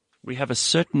a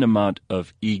certain amount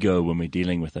of ego when we're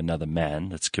dealing with another man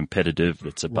that's competitive,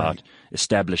 that's about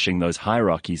establishing those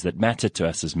hierarchies that matter to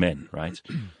us as men, right?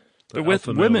 But with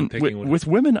women,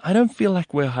 I don't feel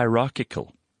like we're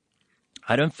hierarchical.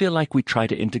 I don't feel like we try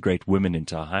to integrate women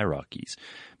into our hierarchies.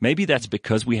 Maybe that's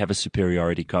because we have a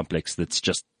superiority complex that's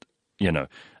just,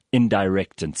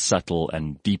 indirect and subtle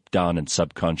and deep down and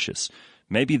subconscious.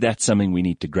 Maybe that's something we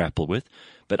need to grapple with.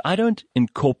 But I don't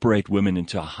incorporate women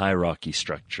into a hierarchy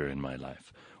structure in my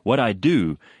life. What I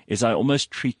do is I almost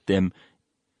treat them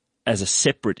as a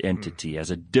separate entity,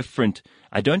 as a different.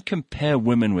 I don't compare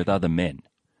women with other men.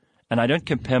 And I don't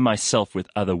compare myself with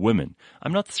other women.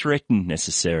 I'm not threatened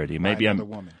necessarily. Maybe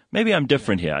I'm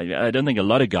different here. I don't think a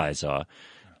lot of guys are.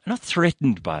 I'm not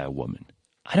threatened by a woman.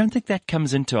 I don't think that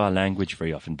comes into our language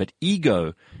very often. But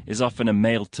ego is often a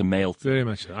male-to-male thing. Very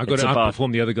much so. I've got to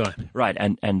outperform the other guy. Right.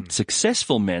 And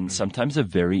successful men sometimes are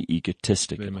very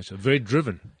egotistic. Very much so. Very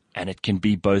driven. And it can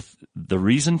be both the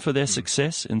reason for their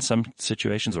success in some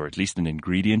situations, or at least an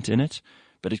ingredient in it,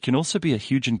 but it can also be a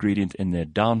huge ingredient in their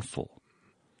downfall.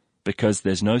 Because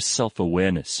there's no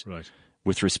self-awareness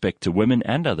with respect to women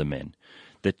and other men,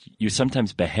 that you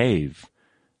sometimes behave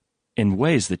in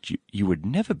ways that you would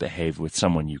never behave with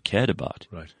someone you cared about.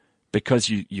 Right.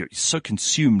 Because you're so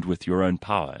consumed with your own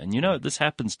power. And this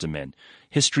happens to men.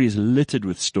 History is littered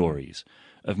with stories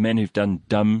of men who've done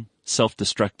dumb,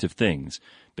 self-destructive things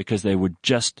because they were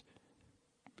just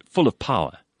full of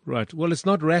power. Right. Well, it's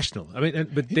not rational. I mean,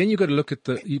 but then you got to look at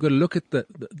the.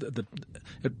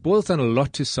 It boils down a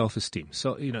lot to self-esteem.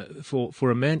 So for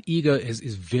a man, ego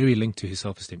is very linked to his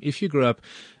self-esteem. If you grow up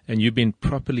and you've been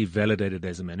properly validated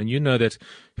as a man, and you know that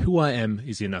who I am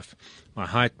is enough, my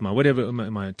height, my whatever,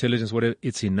 my intelligence, whatever,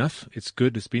 it's enough. It's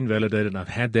good. It's been validated. I've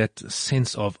had that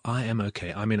sense of I am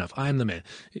okay. I'm enough. I am the man.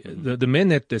 The men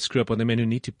that screw up are the men who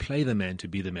need to play the man to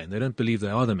be the man. They don't believe they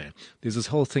are the man. There's this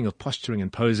whole thing of posturing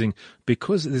and posing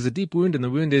because there's a deep wound, and the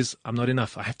wound is I'm not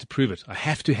enough. I have to prove it. I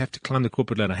have to climb the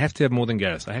corporate ladder. I have to have more than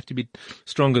Gareth. I have to be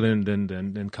stronger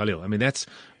than Khalil. I mean, that's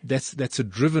a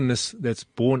drivenness that's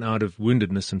born out of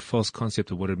woundedness and false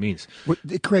concept of what it means. Well,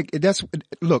 Craig, that's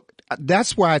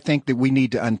why I think that we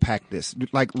need to unpack this.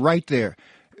 Like right there,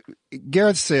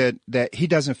 Gareth said that he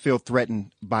doesn't feel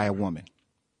threatened by a woman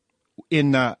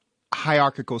in the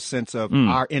hierarchical sense of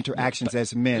our interactions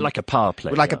as men. Like a power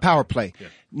play. Like a power play. Yeah.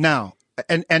 Now,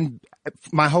 and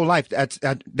my whole life,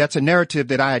 that's a narrative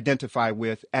that I identify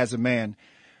with as a man.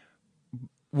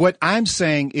 What I'm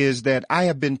saying is that I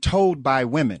have been told by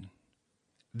women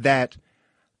that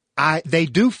they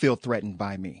do feel threatened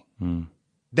by me.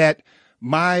 That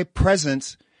my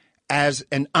presence as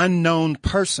an unknown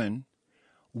person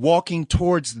walking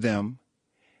towards them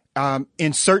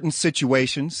in certain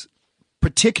situations,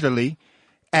 particularly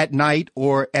at night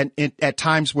or at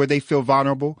times where they feel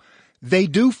vulnerable, they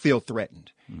do feel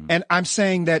threatened. And I'm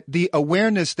saying that the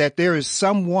awareness that there is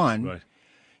someone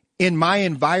in my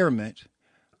environment,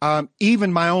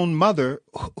 even my own mother,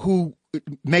 who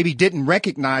maybe didn't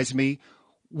recognize me,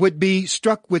 would be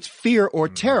struck with fear or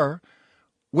terror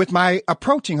with my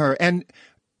approaching her. And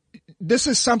this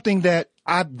is something that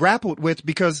I've grappled with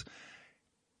because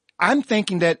I'm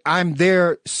thinking that I'm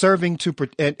there serving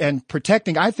and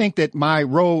protecting. I think that my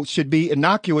role should be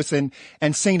innocuous and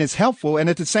seen as helpful. And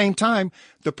at the same time,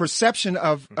 the perception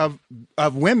of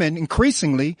women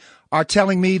increasingly are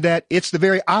telling me that it's the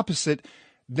very opposite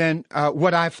than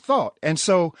what I've thought. And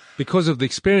so because of the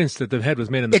experience that they've had with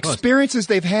men in the past. Experiences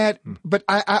they've had. But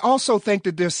I also think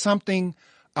that there's something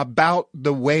about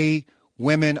the way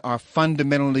women are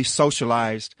fundamentally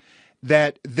socialized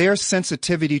that their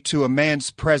sensitivity to a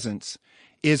man's presence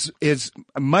is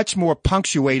much more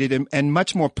punctuated and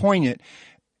much more poignant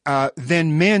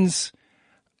than men's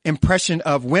impression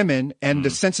of women and the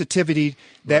sensitivity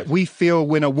that we feel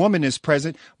when a woman is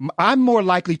present. I'm more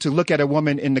likely to look at a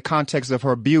woman in the context of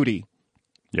her beauty.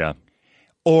 Yeah.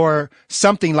 Or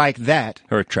something like that.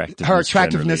 Her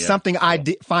attractiveness, something I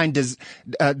find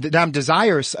that I'm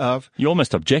desirous of. You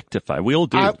almost objectify. We all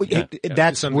do.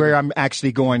 That's where I'm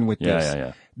actually going with this.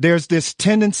 Yeah. There's this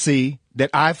tendency that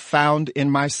I've found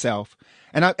in myself.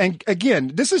 And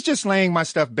again, this is just laying my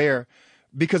stuff bare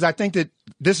because I think that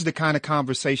this is the kind of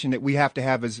conversation that we have to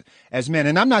have as men.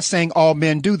 And I'm not saying all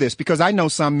men do this because I know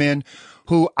some men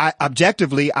who I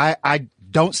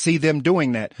don't see them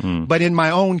doing that. But in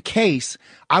my own case,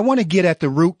 I want to get at the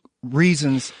root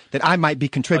reasons that I might be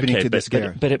contributing to this,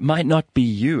 Gareth. But it might not be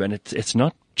you, and it's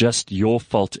not just your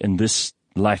fault in this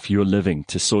life you're living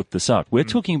to sort this out. We're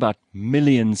talking about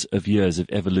millions of years of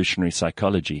evolutionary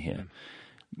psychology here.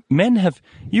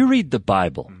 You read the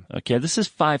Bible, okay? This is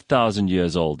 5,000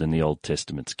 years old in the Old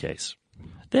Testament's case.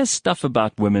 There's stuff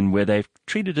about women where they've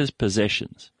treated as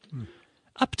possessions.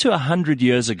 Up to 100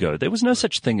 years ago, there was no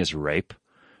such thing as rape.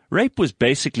 Rape was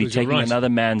basically taking another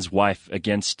man's wife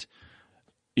against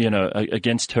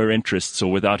her interests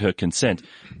or without her consent.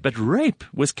 But rape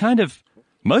was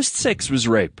most sex was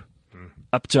rape.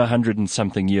 up to 100 and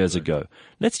something years ago.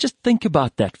 Let's just think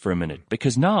about that for a minute,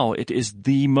 because now it is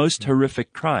the most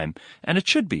horrific crime, and it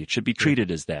should be. It should be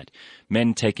treated as that.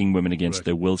 Men taking women against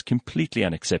their wills, completely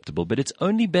unacceptable, but it's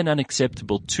only been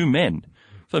unacceptable to men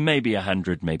for maybe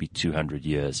 100, maybe 200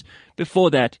 years. Before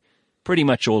that, pretty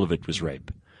much all of it was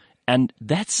rape. And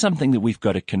that's something that we've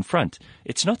got to confront.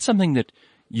 It's not something that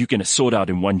you're going to sort out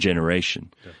in one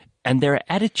generation. And there are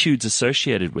attitudes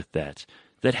associated with that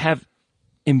have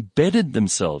embedded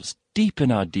themselves deep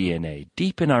in our DNA,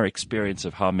 deep in our experience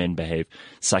of how men behave,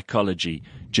 psychology,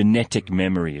 genetic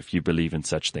memory, if you believe in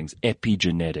such things,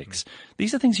 epigenetics.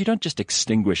 These are things you don't just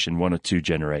extinguish in 1 or 2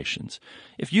 generations.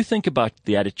 If you think about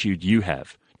the attitude you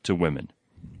have to women,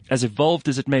 as evolved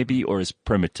as it may be or as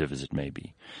primitive as it may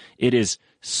be, it is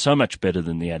so much better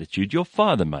than the attitude your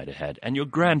father might have had and your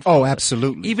grandfather. Oh,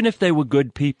 absolutely. Even if they were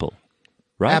good people,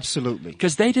 right? Absolutely.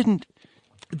 Because they didn't,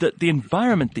 the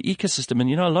environment, the ecosystem,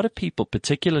 and a lot of people,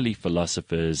 particularly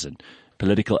philosophers and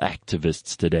political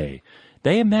activists today,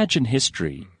 they imagine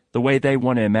history the way they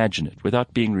want to imagine it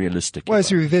without being realistic. Well,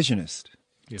 it's revisionist.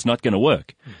 It's not going to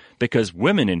work because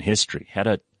women in history had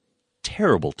a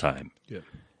terrible time. Yeah.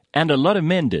 And a lot of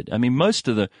men did. I mean, most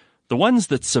of the ones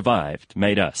that survived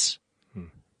made us,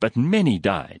 but many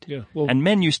died. Yeah, well, and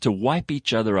men used to wipe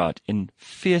each other out in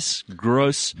fierce,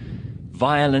 gross,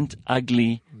 violent,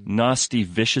 ugly, nasty,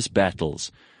 vicious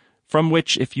battles from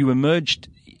which if you emerged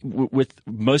with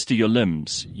most of your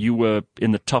limbs, you were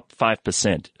in the top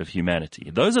 5% of humanity.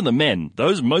 Those are the men,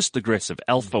 those most aggressive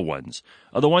alpha ones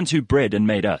are the ones who bred and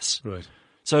made us. Right.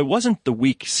 So it wasn't the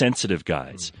weak, sensitive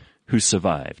guys who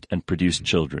survived and produced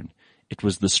children. It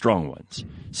was the strong ones.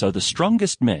 So the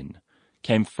strongest men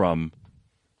came from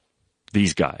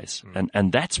these guys.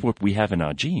 And that's what we have in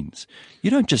our genes.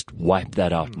 You don't just wipe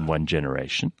that out in one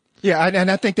generation. Yeah, and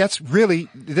I think that's really,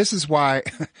 this is why,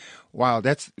 wow,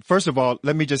 that's, first of all,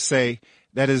 let me just say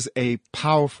that is a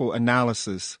powerful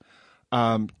analysis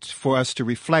for us to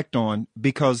reflect on,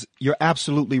 because you're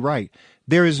absolutely right.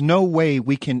 There is no way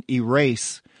we can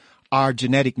erase our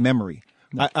genetic memory.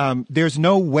 There's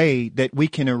no way that we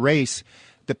can erase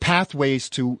the pathways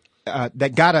to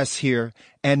that got us here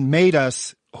and made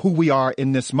us who we are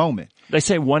in this moment. They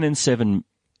say 1 in 7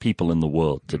 people in the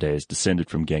world today is descended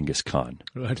from Genghis Khan.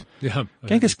 Right. Yeah.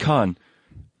 Genghis Khan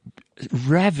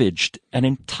ravaged an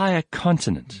entire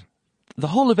continent, the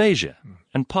whole of Asia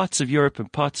and parts of Europe and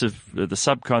parts of the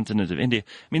subcontinent of India.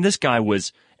 I mean, this guy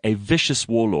was a vicious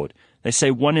warlord. They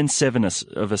say 1 in 7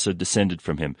 of us are descended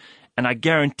from him. And I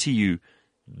guarantee you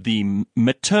the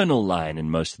maternal line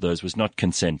in most of those was not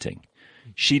consenting.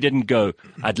 She didn't go,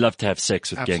 I'd love to have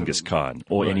sex with Genghis Khan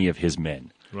or any of his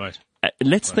men. Right.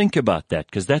 Let's think about that,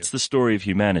 because that's the story of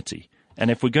humanity. And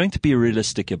if we're going to be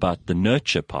realistic about the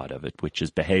nurture part of it, which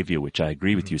is behavior, which I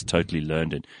agree with you is totally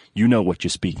learned, and you know what you're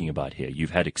speaking about here.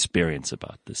 You've had experience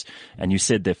about this. And you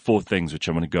said there are 4 things which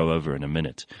I want to go over in a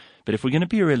minute. But if we're going to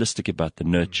be realistic about the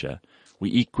nurture, we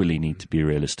equally need to be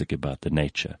realistic about the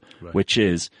nature, which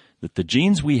is that the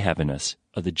genes we have in us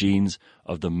are the genes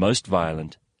of the most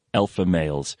violent alpha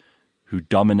males who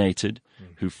dominated,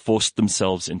 who forced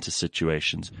themselves into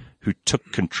situations, who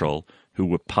took control, who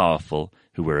were powerful,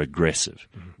 who were aggressive.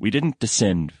 We didn't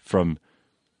descend from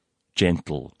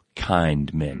gentle,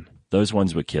 kind men. Those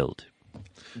ones were killed.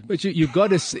 But you've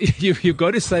got to you've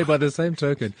got to say by the same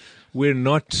token, we're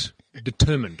not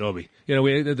determined, are we? You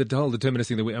know, the whole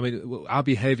deterministic thing. Our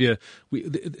behavior,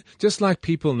 just like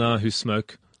people now who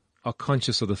smoke, are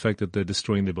conscious of the fact that they're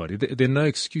destroying their body. There are no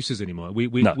excuses anymore.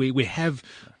 We have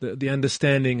the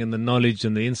understanding and the knowledge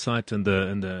and the insight and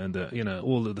the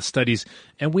all of the studies,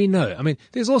 and we know. I mean,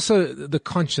 there's also the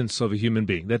conscience of a human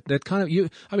being that kind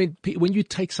of when you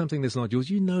take something that's not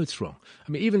yours, you know it's wrong.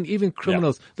 I mean, even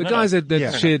criminals, the guys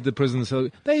that shared the prison cell,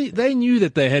 they knew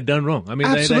that they had done wrong. I mean,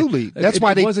 absolutely. That's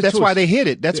why they hid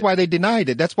it. That's why they denied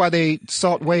it. That's why they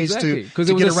sought ways to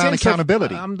get around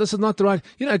accountability. This is not the right.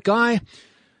 A guy.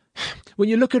 When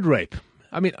you look at rape,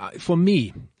 I mean, for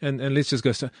me, and let's just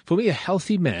go, for me, a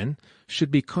healthy man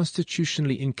should be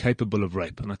constitutionally incapable of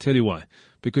rape. And I'll tell you why.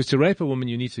 Because to rape a woman,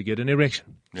 you need to get an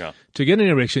erection. Yeah. To get an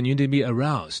erection, you need to be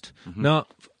aroused. Mm-hmm. Now,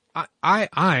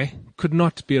 I could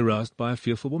not be aroused by a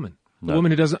fearful woman. No. A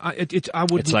woman who doesn't, I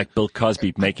wouldn't. It's like Bill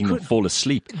Cosby making them fall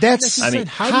asleep. That's, I mean,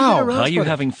 how are you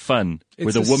having fun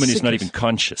with a woman who's not even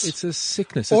conscious? It's a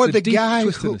sickness. Or the guy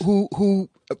who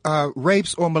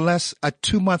rapes or molests a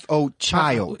 2-month-old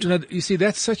child. You see,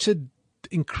 that's such an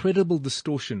incredible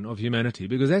distortion of humanity,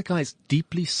 because that guy is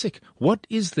deeply sick. What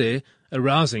is there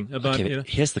arousing about? Okay,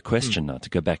 here's the question now. To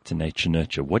go back to nature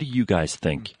nurture, what do you guys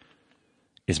think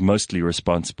is mostly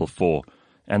responsible for?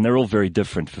 And they're all very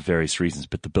different for various reasons,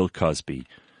 but the Bill Cosby,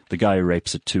 the guy who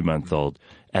rapes a 2-month-old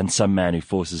and some man who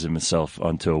forces himself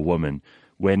onto a woman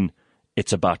when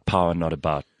it's about power, not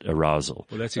about arousal.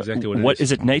 Well, that's exactly what it is. What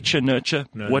is it? Nature, nurture?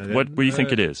 What do you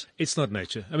think it is? It's not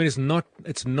nature. I mean,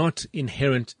 it's not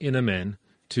inherent in a man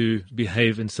to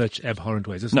behave in such abhorrent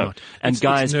ways. It's not. And it's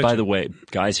guys, nurture. by the way,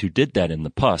 guys who did that in the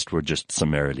past were just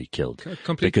summarily killed.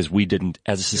 Completely. Because we didn't,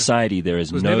 as a society, there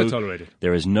is was never tolerated.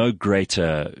 There is no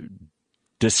greater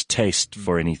distaste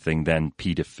for anything than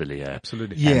pedophilia.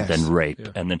 Absolutely. And Yes. then rape.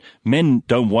 Yeah. And then men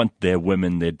don't want their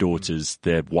women, their daughters,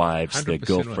 their wives, their 100%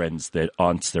 girlfriends, their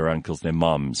aunts, their uncles, their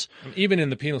moms. Even in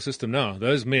the penal system now,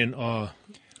 those men are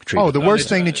Oh, the worst it's-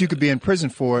 thing that you could be in prison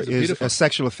for a is pedophile. a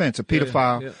sexual offense, a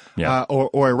pedophile, Yeah.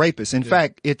 or a rapist. In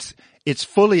fact, it's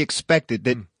fully expected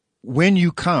that when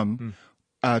you come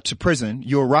to prison,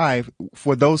 you arrive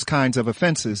for those kinds of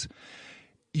offenses,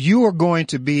 you're going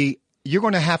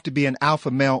to have to be an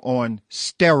alpha male on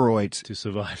steroids to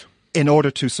survive. in order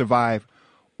to survive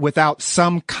without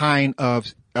some kind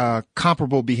of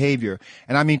comparable behavior.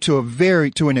 And I mean to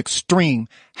an extreme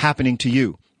happening to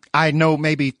you. I know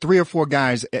maybe 3 or 4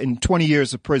 guys in 20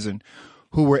 years of prison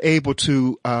who were able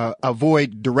to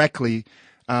avoid directly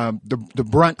the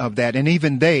brunt of that. And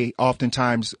even they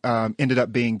oftentimes ended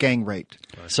up being gang raped.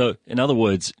 So, in other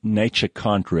words, nature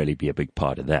can't really be a big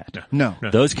part of that. No.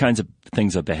 Those kinds of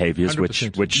things are behaviors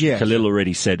 100%. which Yes. Khalil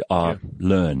already said are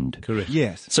learned. Correct.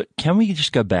 Yes. So can we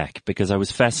just go back? Because I was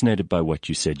fascinated by what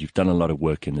you said. You've done a lot of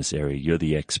work in this area. You're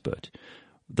the expert.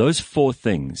 Those 4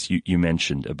 things you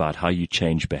mentioned about how you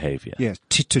change behavior. Yes.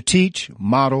 To teach,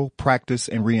 model, practice,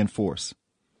 and reinforce.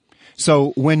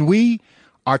 So when we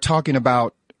are talking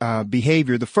about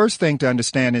behavior, the first thing to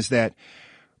understand is that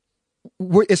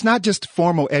it's not just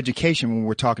formal education when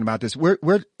we're talking about this.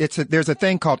 There's a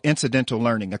thing called incidental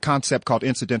learning, a concept called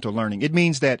incidental learning. It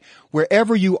means that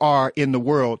wherever you are in the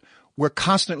world, we're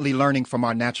constantly learning from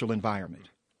our natural environment.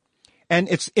 And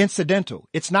it's incidental.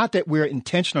 It's not that we're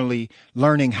intentionally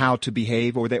learning how to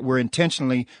behave or that we're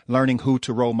intentionally learning who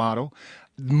to role model.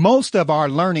 Most of our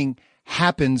learning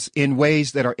happens in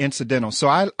ways that are incidental. So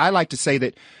I like to say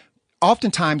that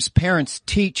oftentimes parents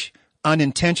teach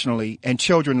unintentionally and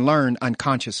children learn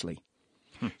unconsciously.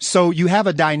 So you have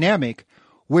a dynamic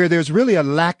where there's really a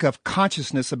lack of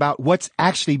consciousness about what's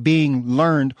actually being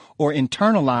learned or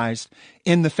internalized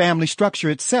in the family structure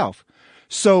itself.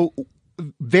 So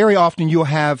very often you'll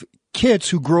have kids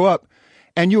who grow up,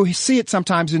 and you'll see it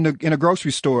sometimes in a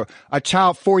grocery store. A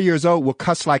child 4 years old will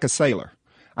cuss like a sailor.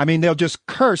 I mean, they'll just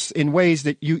curse in ways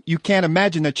that you can't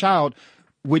imagine a child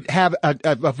would have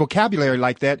a vocabulary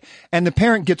like that, and the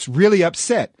parent gets really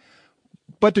upset.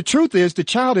 But the truth is, the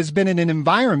child has been in an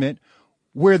environment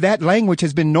where that language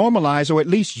has been normalized or at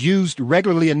least used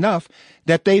regularly enough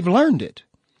that they've learned it.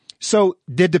 So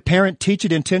did the parent teach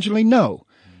it intentionally? No.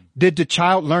 Did the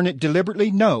child learn it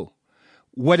deliberately? No.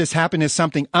 What has happened is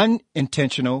something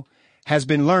unintentional has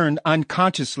been learned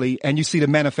unconsciously, and you see the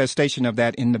manifestation of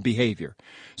that in the behavior.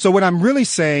 So what I'm really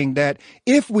saying that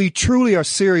if we truly are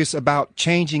serious about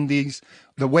changing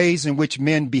the ways in which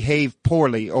men behave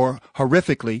poorly or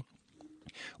horrifically,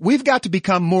 we've got to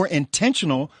become more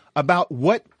intentional about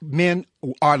what men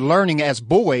are learning as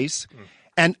boys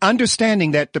and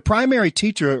understanding that the primary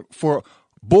teacher for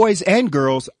boys and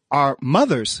girls are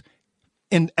mothers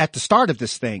at the start of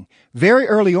this thing. Very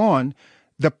early on,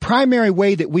 the primary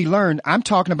way that we learn, I'm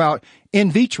talking about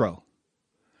in vitro.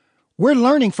 We're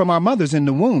learning from our mothers in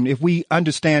the womb if we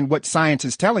understand what science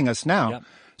is telling us now. Yep.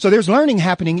 So there's learning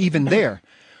happening even there.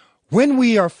 When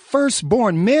we are first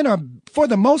born, men are, for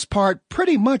the most part,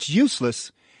 pretty much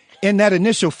useless in that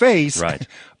initial phase Right.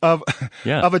 of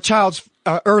a child's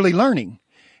early learning.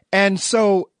 And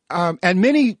so, and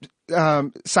many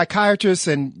psychiatrists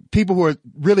and people who are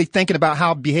really thinking about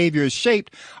how behavior is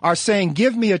shaped are saying,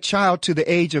 give me a child to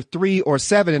the age of 3 or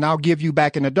 7 and I'll give you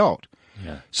back an adult.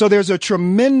 Yeah. So there's a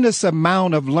tremendous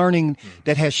amount of learning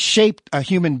that has shaped a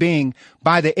human being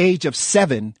by the age of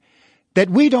 7 that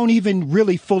we don't even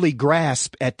really fully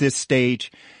grasp at this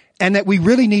stage, and that we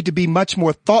really need to be much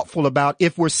more thoughtful about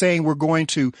if we're saying we're going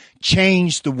to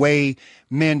change the way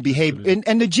men behave.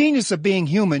 And the genius of being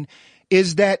human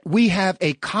is that we have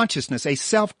a consciousness, a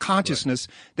self-consciousness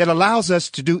that allows us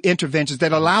to do interventions,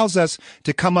 that allows us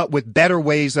to come up with better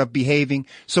ways of behaving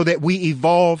so that we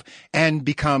evolve and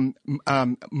become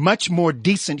much more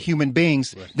decent human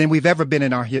beings than we've ever been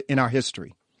in our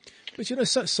history. But you know,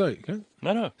 okay?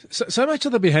 No. So much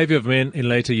of the behavior of men in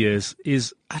later years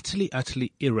is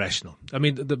utterly irrational. I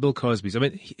mean, the Bill Cosby's. I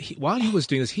mean, while he was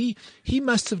doing this, he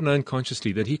must have known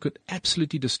consciously that he could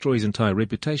absolutely destroy his entire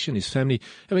reputation, his family.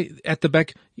 I mean, at the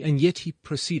back, and yet he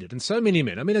proceeded. And so many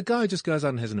men. I mean, a guy who just goes out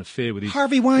and has an affair with his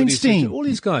Harvey Weinstein. All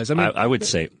these guys. I mean, I would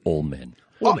say all men.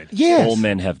 all men. Yes. All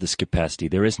men have this capacity.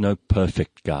 There is no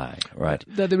perfect guy, right?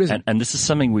 No, there isn't. And this is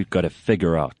something we've got to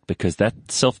figure out, because that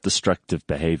self-destructive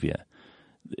behavior,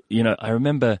 you know, I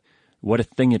remember what a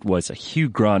thing it was. Hugh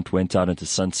Grant went out into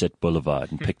Sunset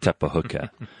Boulevard and picked up a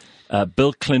hooker.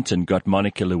 Bill Clinton got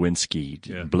Monica Lewinsky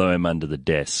to blow him under the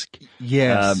desk.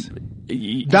 Yes.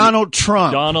 Donald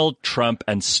Trump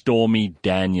and Stormy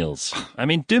Daniels. I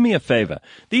mean, do me a favor.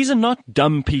 These are not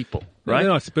dumb people, right?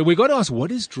 No, but we've got to ask,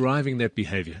 what is driving that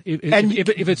behavior?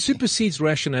 If it supersedes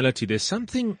rationality, there's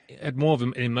something at more of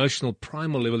an emotional,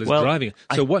 primal level that's driving it.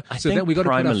 So we've got to put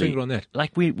our finger on that.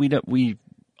 Like we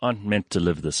aren't meant to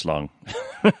live this long.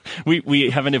 we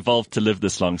haven't evolved to live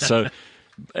this long. So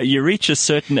you reach a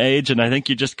certain age, and I think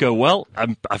you just go, well,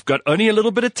 I've got only a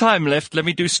little bit of time left. Let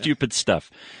me do stupid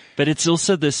stuff. But it's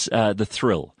also this, the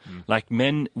thrill. Like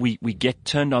men, we get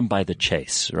turned on by the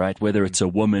chase, right? Whether it's a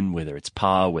woman, whether it's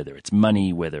power, whether it's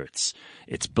money, whether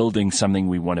it's building something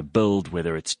we want to build,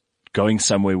 whether it's going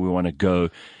somewhere we want to go.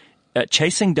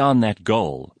 Chasing down that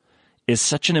goal is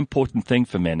such an important thing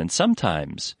for men. And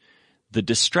sometimes the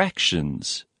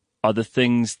distractions are the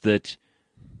things that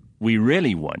we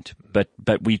really want, but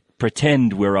we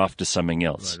pretend we're after something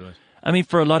else. Right. I mean,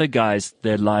 for a lot of guys,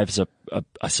 their lives are,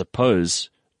 I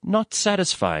suppose, not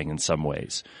satisfying in some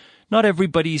ways. Not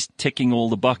everybody's ticking all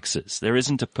the boxes. There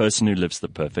isn't a person who lives the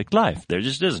perfect life. There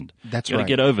just isn't. That's right. right.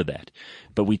 Get over that.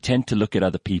 But we tend to look at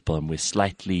other people and we're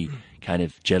slightly kind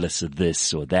of jealous of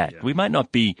this or that. Yeah. We might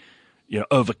not be,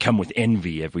 overcome with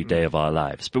envy every day of our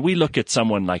lives. But we look at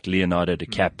someone like Leonardo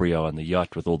DiCaprio on the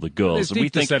yacht with all the girls, and we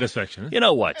think, satisfaction. You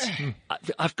know what?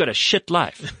 I've got a shit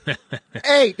life.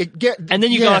 Hey, and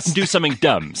then you go out and do something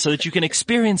dumb so that you can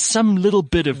experience some little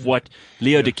bit of what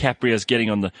Leo DiCaprio is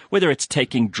getting whether it's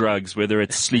taking drugs, whether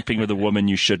it's sleeping with a woman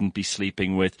you shouldn't be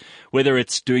sleeping with, whether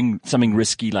it's doing something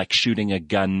risky like shooting a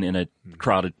gun in a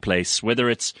crowded place, whether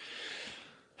it's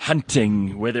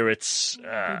hunting, whether it's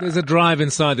there's a drive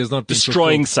inside. There's not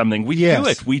destroying something. We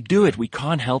do it. We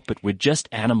can't help it. We're just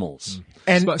animals.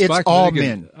 And it's all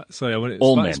men.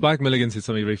 All men. Spike Milligan said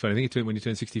something very funny. I think when he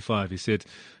turned 65, he said,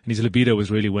 and his libido was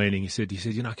really waning. He said,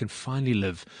 I can finally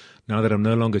live now that I'm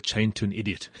no longer chained to an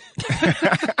idiot.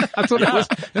 I thought it was.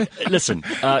 Listen,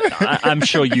 I'm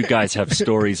sure you guys have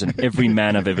stories, and every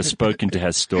man I've ever spoken to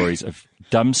has stories of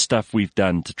dumb stuff we've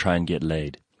done to try and get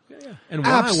laid. And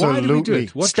why do we do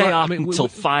it? Stay out until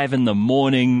 5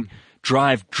 a.m,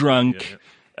 drive drunk,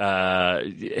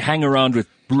 hang around with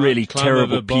really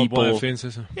terrible people.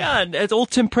 Yeah, and it's all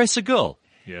to impress a girl.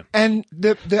 Yeah. And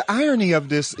the irony of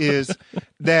this is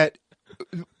that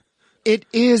it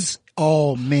is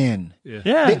all men.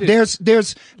 Yeah.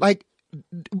 There's like,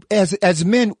 as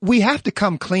men, we have to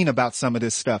come clean about some of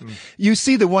this stuff. You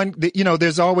see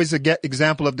there's always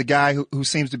example of the guy who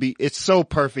seems to be, it's so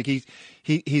perfect.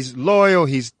 He's loyal.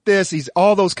 He's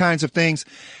all those kinds of things.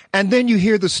 And then you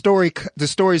hear the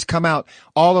stories come out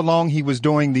all along. He was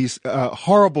doing these,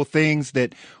 horrible things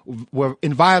that were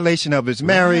in violation of his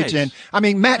marriage. Right. And I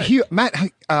mean, Matt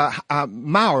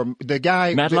Lauer, the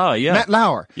guy. Matt Lauer, yeah. Matt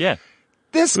Lauer. Yeah.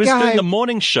 This he was guy, doing the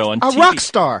morning show on TV. A rock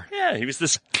star. Yeah, he was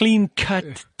this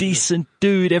clean-cut, decent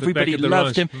dude. Everybody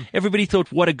loved him. Everybody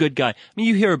thought, what a good guy. I mean,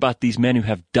 you hear about these men who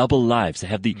have double lives. They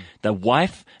have the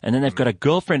wife, and then they've got a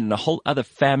girlfriend and a whole other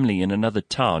family in another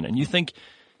town. And you think,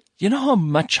 you know how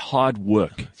much hard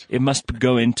work it must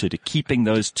go into to keeping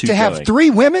those two going? To have 3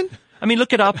 women? I mean,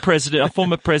 look at our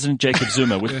former president, Jacob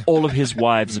Zuma, with all of his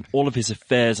wives and all of his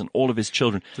affairs and all of his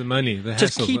children. The money, the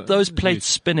hassle. To keep those plates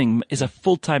spinning is a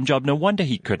full-time job. No wonder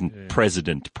he couldn't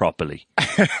president properly.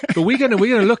 But we're going to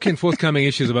look in forthcoming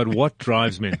issues about what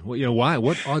drives men. Why?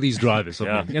 What are these drivers of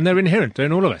men? And they're inherent. They're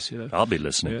in all of us. I'll be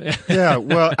listening. Yeah.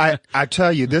 Well, I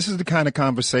tell you, this is the kind of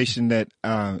conversation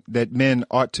that men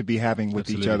ought to be having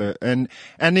with each other. And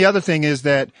the other thing is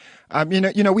that,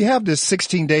 we have this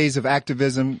 16 days of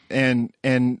activism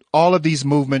and all of these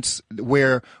movements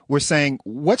where we're saying,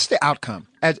 what's the outcome?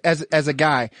 As a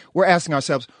guy, we're asking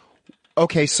ourselves,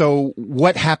 okay, so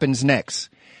what happens next?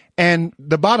 And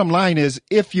the bottom line is,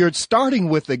 if you're starting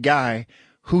with a guy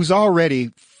who's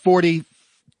already 40,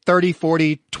 30,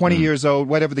 40, 20 years old,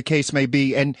 whatever the case may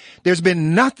be, and there's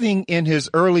been nothing in his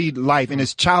early life, in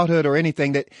his childhood or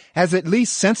anything that has at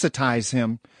least sensitized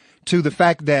him to the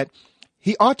fact that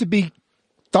he ought to be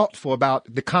thoughtful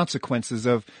about the consequences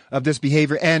of this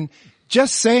behavior. And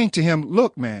just saying to him,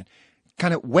 look, man,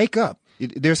 kind of wake up.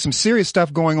 There's some serious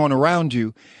stuff going on around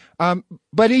you.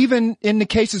 But even in the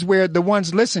cases where the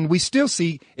ones listen, we still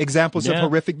see examples of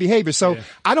horrific behavior. So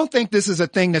I don't think this is a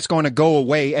thing that's going to go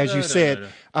away, as you said,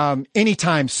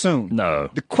 anytime soon. No.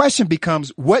 The question becomes,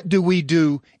 what do we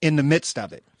do in the midst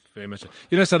of it? Very much so.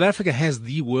 You know, South Africa has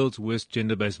the world's worst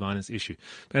gender-based violence issue.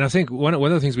 And I think one of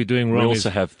the things we're doing wrong is... We also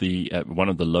have the one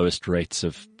of the lowest rates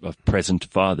of present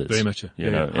fathers. Very much so.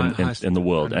 You know, in the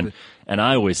world. And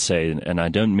I always say, and I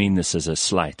don't mean this as a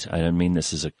slight, I don't mean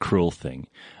this as a cruel thing.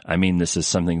 I mean this is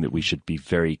something that we should be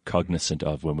very cognizant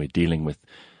of when we're dealing with,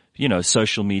 you know,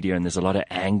 social media, and there's a lot of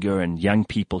anger and young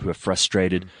people who are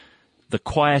frustrated. The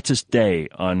quietest day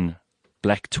on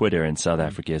Black Twitter in South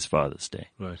Africa is Father's Day.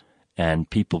 Right. And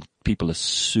people are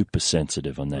super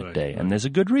sensitive on that day. Right. And there's a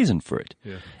good reason for it.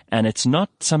 Yeah. And it's not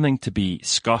something to be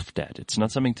scoffed at. It's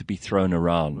not something to be thrown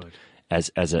around as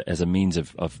a means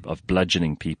of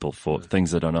bludgeoning people for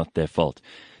things that are not their fault.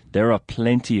 There are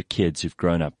plenty of kids who've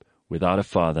grown up without a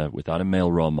father, without a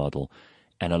male role model.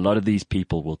 And a lot of these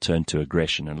people will turn to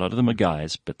aggression. And a lot of them are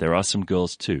guys, but there are some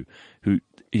girls too who,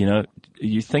 you know,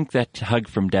 you think that hug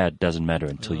from dad doesn't matter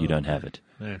until you don't have it.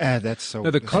 That's so. No,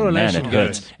 the correlation Man, it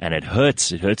hurts. And it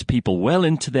hurts. It hurts people well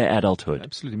into their adulthood.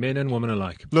 Absolutely, men and women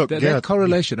alike. Look, that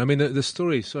correlation. I mean, the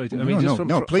story. Sorry, I mean, just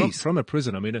please. from a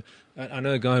prison. I mean, I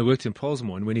know a guy who worked in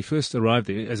Pollsmoor, and when he first arrived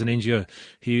there as an NGO,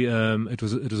 it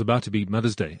was about to be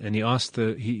Mother's Day, and he asked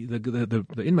the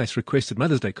inmates requested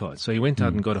Mother's Day cards, so he went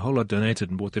out and got a whole lot donated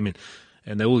and brought them in.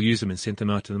 And they all used them and sent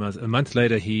them out to the mothers. A month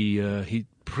later, he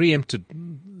preempted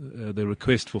the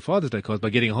request for Father's Day cards by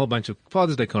getting a whole bunch of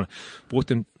Father's Day cards. Bought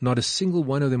them. Not a single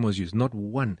one of them was used. Not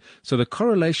one. So the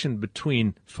correlation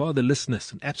between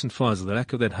fatherlessness and absent fathers, the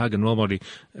lack of that hug and role model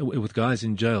with guys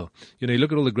in jail. You know, you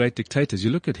look at all the great dictators. You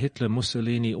look at Hitler,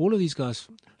 Mussolini, all of these guys.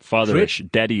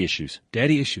 Daddy issues.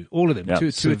 Daddy issue. All of them.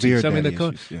 Yep. Severe daddy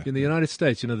issues, in the United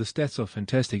States, you know, the stats are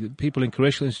fantastic. People in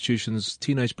correctional institutions,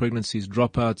 teenage pregnancies,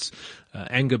 dropouts,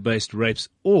 anger-based rapes,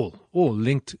 all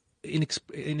linked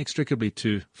inextricably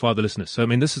to fatherlessness. So, I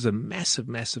mean, this is a massive,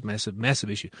 massive, massive,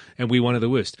 massive issue, and we're one of the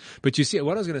worst. But you see,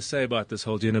 what I was going to say about this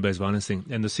whole gender-based violence thing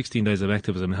and the 16 days of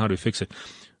activism and how to fix it,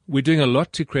 we're doing a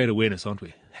lot to create awareness, aren't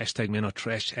we? Hashtag men are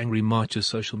trash, angry marches,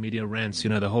 social media rants,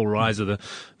 you know, the whole rise of the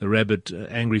rabid,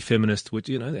 angry feminist, which,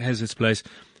 you know, has its place.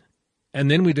 And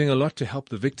then we're doing a lot to help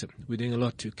the victim. We're doing a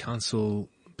lot to counsel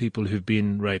people who've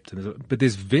been raped. But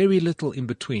there's very little in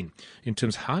between in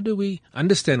terms of how do we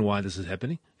understand why this is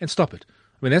happening and stop it.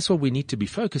 I mean, that's what we need to be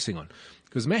focusing on.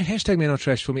 Because hashtag men are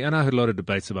trash for me, and I heard a lot of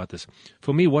debates about this.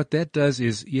 For me, what that does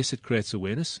is, yes, it creates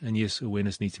awareness, and yes,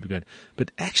 awareness needs to be great.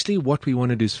 But actually what we want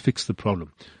to do is fix the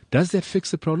problem. Does that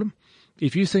fix the problem?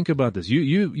 If you think about this,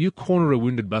 you corner a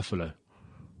wounded buffalo,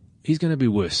 he's going to be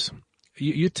worse.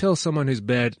 You tell someone who's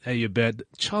bad, hey, you're bad,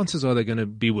 chances are they're going to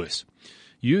be worse.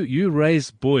 You raise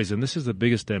boys, and this is the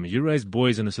biggest damage. You raise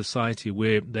boys in a society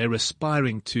where they're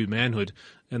aspiring to manhood,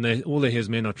 and all they hear is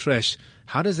men are trash.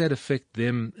 How does that affect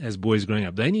them as boys growing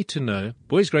up?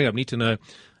 Boys growing up need to know,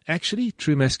 actually,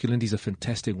 true masculinity is a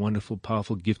fantastic, wonderful,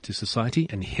 powerful gift to society,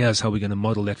 and here's how we're going to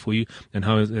model that for you, and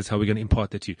that's how we're going to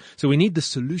impart that to you. So we need the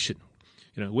solution.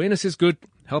 You know, awareness is good,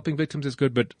 helping victims is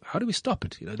good, but how do we stop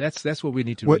it? You know, that's what we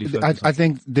need to really focus on. I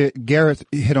think that Gareth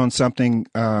hit on something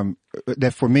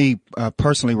that for me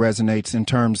personally resonates in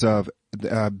terms of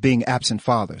being absent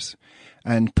fathers,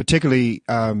 and particularly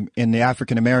in the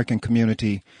African American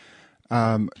community,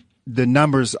 the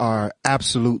numbers are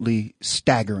absolutely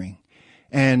staggering,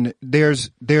 and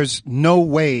there's no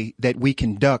way that we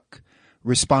can duck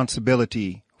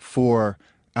responsibility for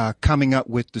coming up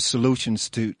with the solutions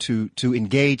to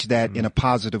engage that in a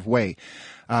positive way.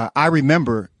 I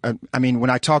remember, when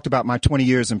I talked about my 20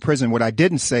 years in prison, what I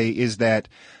didn't say is that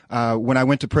when I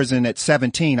went to prison at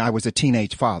 17, I was a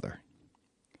teenage father.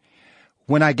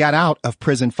 When I got out of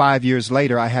prison 5 years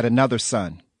later, I had another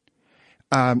son.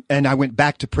 And I went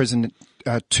back to prison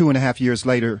 2.5 years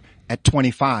later at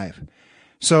 25.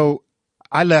 So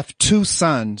I left 2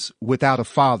 sons without a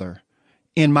father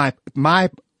in my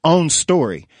own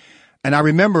story. And I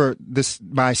remember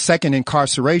my second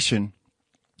incarceration,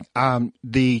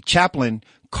 the chaplain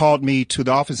called me to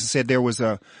the office and said there was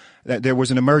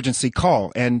an emergency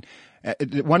call. And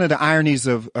one of the ironies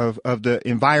of the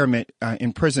environment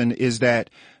in prison is that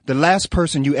the last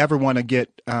person you ever want to get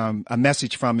a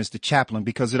message from is the chaplain,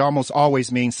 because it almost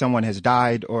always means someone has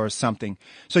died or something.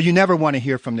 So you never want to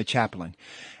hear from the chaplain.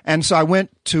 And so I went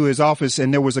to his office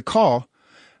and there was a call,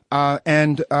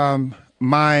 and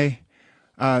my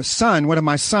son, one of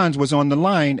my sons, was on the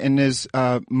line, and his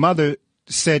mother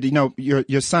said,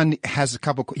 your son has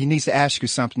he needs to ask you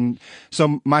something.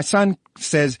 So my son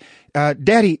says,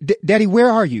 Daddy, where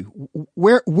are you?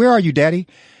 Where are you, Daddy?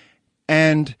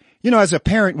 And, as a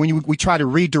parent, when we try to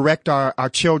redirect our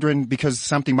children because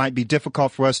something might be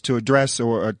difficult for us to address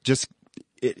or just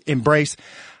embrace,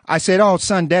 I said, oh,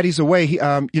 son, Daddy's away.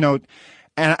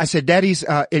 And I said, Daddy's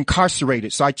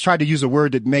incarcerated. So I tried to use a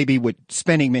word that maybe would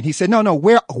spin him. And he said, no,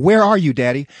 where are you,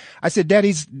 Daddy? I said,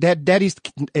 Daddy's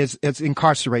is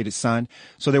incarcerated, son.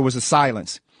 So there was a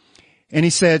silence. And he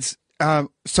says,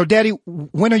 so Daddy,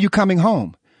 when are you coming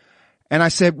home? And I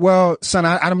said, well, son,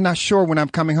 I'm not sure when I'm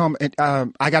coming home.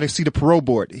 I got to see the parole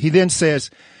board. He then says,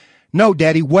 no,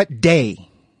 Daddy, what day?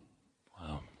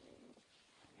 Wow.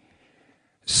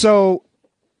 So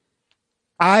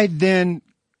I then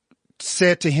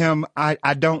said to him, I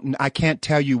can't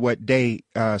tell you what day,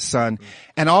 son.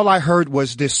 And all I heard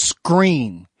was this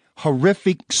scream,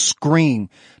 horrific scream.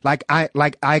 I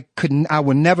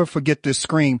will never forget this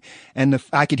scream. And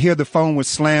I could hear the phone was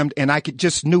slammed and I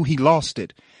just knew he lost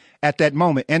it at that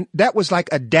moment. And that was like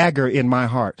a dagger in my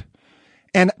heart.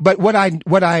 But what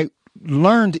I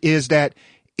learned is that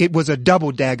it was a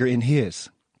double dagger in his.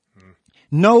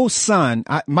 No son,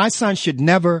 my son should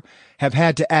never have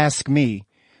had to ask me,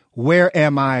 where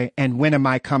am I and when am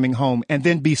I coming home? And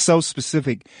then be so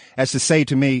specific as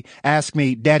to ask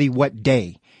me, Daddy, what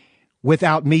day?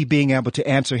 Without me being able to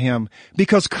answer him,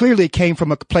 because clearly it came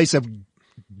from a place of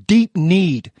deep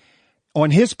need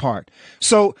on his part.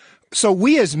 So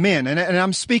we as men, and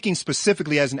I'm speaking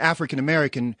specifically as an African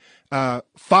American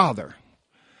father,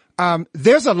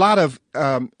 there's a lot of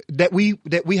that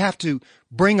we have to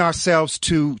bring ourselves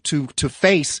to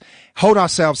face, hold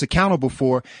ourselves accountable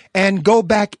for, and go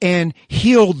back and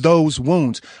heal those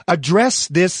wounds. Address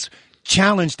this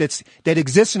challenge that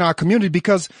exists in our community,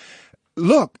 because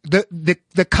look,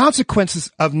 the consequences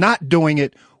of not doing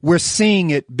it, we're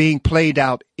seeing it being played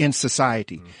out in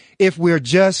society. Mm.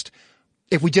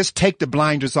 If we just take the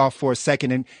blinders off for a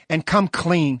second and come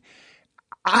clean,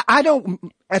 I don't,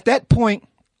 at that point,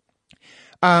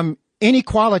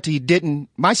 inequality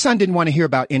my son didn't want to hear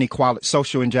about inequality,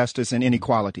 social injustice and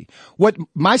inequality. What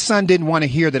my son didn't want to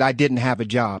hear that I didn't have a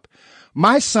job.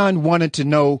 My son wanted to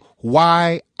know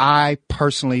why I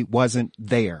personally wasn't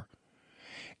there.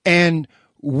 And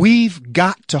we've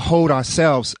got to hold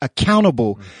ourselves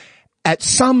accountable at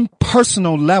some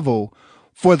personal level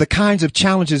for the kinds of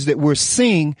challenges that we're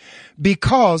seeing,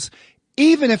 because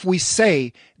even if we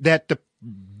say that the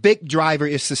big driver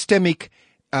is systemic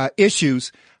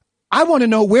issues, I want to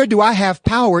know, where do I have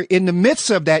power in the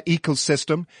midst of that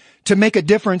ecosystem to make a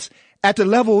difference at the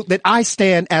level that I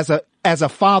stand as a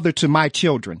father to my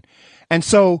children. And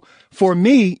so for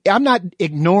me, I'm not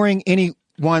ignoring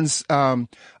anyone's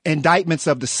indictments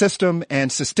of the system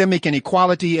and systemic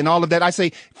inequality and all of that. I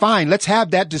say, fine, let's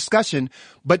have that discussion.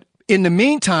 But in the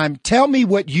meantime, tell me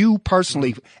what you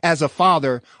personally as a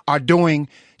father are doing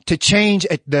to change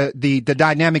the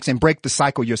dynamics and break the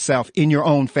cycle yourself in your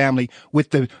own family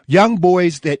with the young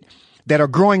boys that are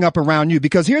growing up around you.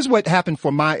 Because here's what happened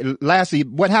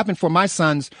what happened for my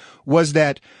sons was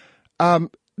that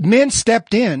men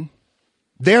stepped in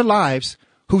their lives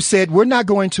who said, we're not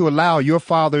going to allow your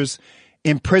father's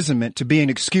imprisonment to be an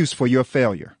excuse for your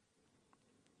failure.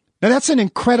 Now, that's an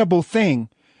incredible thing.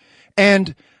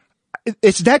 And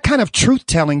it's that kind of truth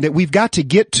telling that we've got to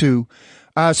get to,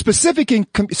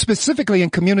 specifically in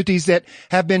communities that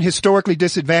have been historically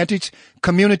disadvantaged,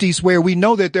 communities where we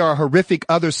know that there are horrific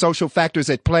other social factors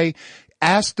at play.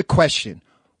 Ask the question,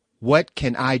 what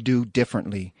can I do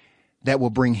differently that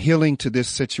will bring healing to this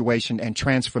situation and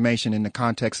transformation in the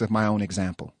context of my own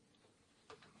example?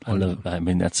 I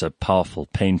mean, that's a powerful,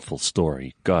 painful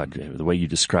story. God, the way you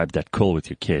described that call with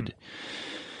your kid.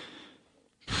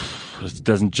 It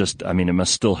doesn't just, it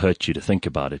must still hurt you to think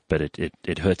about it, but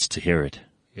it hurts to hear it.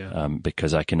 Yeah.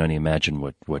 Because I can only imagine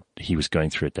what he was going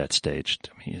through at that stage.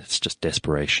 I mean, it's just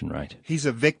desperation, right? He's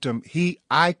a victim.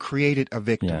 I created a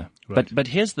victim. Yeah. Right. But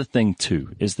here's the thing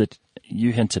too, is that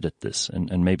you hinted at this,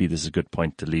 and maybe this is a good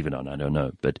point to leave it on, I don't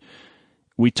know, but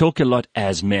we talk a lot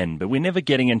as men, but we're never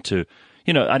getting into,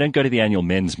 I don't go to the annual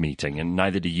men's meeting, and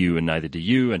neither do you,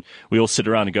 and we all sit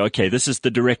around and go, okay, this is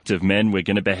the directive, men, we're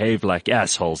going to behave like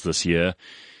assholes this year.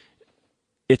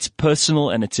 It's personal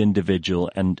and it's individual,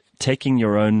 and taking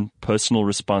your own personal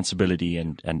responsibility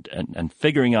and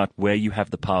figuring out where you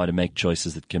have the power to make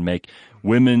choices that can make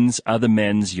women's, other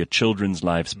men's, your children's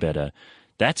lives better.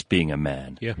 That's being a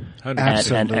man. Yeah,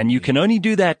 100%. And you can only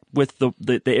do that with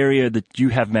the area that you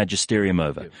have magisterium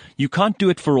over. Yeah. You can't do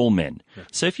it for all men. Yeah.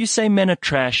 So if you say men are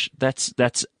trash, that's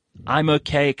I'm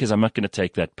okay because I'm not going to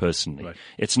take that personally. Right.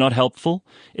 It's not helpful.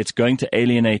 It's going to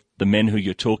alienate the men who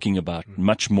you're talking about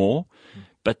much more.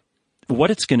 But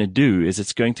what it's going to do is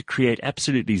it's going to create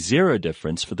absolutely zero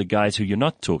difference for the guys who you're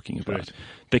not talking about. Right.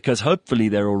 Because hopefully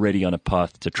they're already on a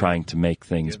path to trying to make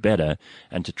things better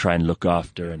and to try and look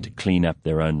after and to clean up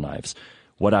their own lives.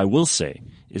 What I will say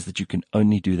is that you can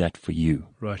only do that for you.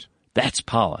 Right. That's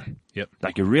power. Yep.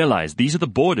 Like you realize these are the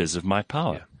borders of my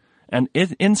power. Yeah. And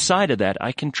inside of that,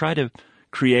 I can try to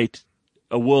create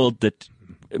a world that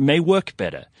may work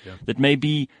better, that may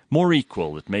be more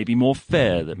equal, that may be more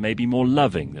fair, that may be more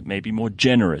loving, that may be more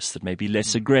generous, that may be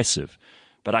less aggressive.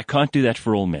 But I can't do that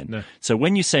for all men. No. So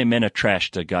when you say men are trash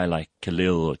to a guy like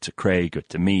Khalil or to Craig or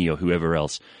to me or whoever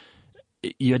else,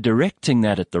 you're directing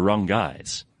that at the wrong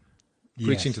guys.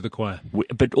 Preaching to the choir.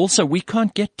 But also, we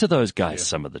can't get to those guys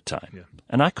some of the time. Yeah.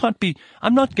 And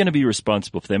I'm not going to be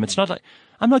responsible for them. It's not like,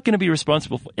 I'm not going to be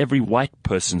responsible for every white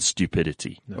person's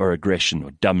stupidity or aggression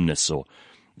or dumbness or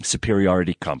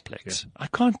superiority complex. I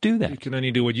can't do that. You can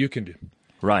only do what you can do.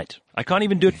 Right. I can't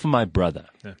even do it for my brother.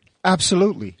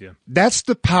 Absolutely. Yeah. That's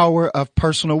the power of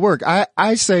personal work.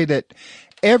 I say that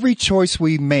every choice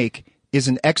we make is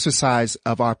an exercise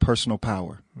of our personal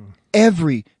power.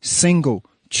 Every single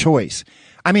choice.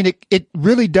 I mean, it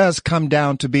really does come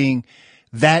down to being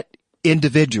that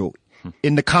individual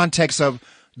in the context of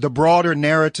the broader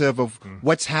narrative of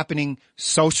what's happening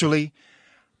socially.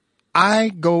 I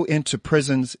go into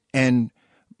prisons, and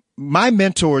my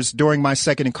mentors during my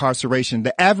second incarceration,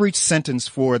 the average sentence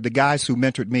for the guys who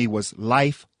mentored me was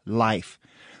life.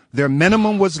 Their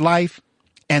minimum was life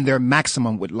and their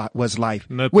maximum was life,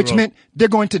 which meant they're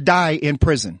going to die in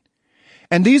prison.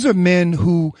 And these are men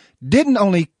who didn't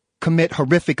only commit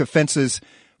horrific offenses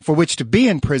for which to be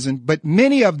in prison, but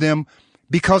many of them,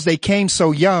 because they came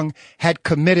so young, had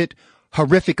committed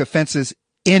horrific offenses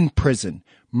in prison.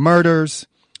 Murders,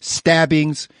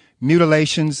 stabbings,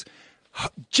 mutilations,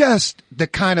 just the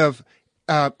kind of,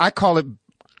 I call it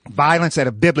violence at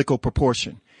a biblical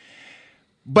proportion.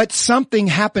 But something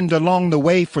happened along the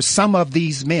way for some of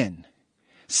these men.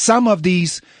 Some of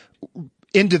these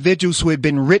individuals who had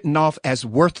been written off as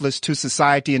worthless to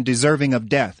society and deserving of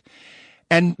death.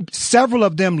 And several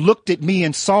of them looked at me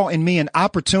and saw in me an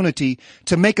opportunity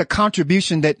to make a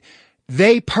contribution that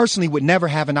they personally would never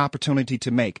have an opportunity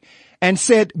to make, and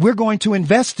said, we're going to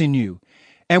invest in you.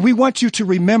 And we want you to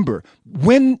remember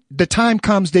when the time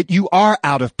comes that you are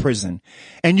out of prison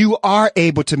and you are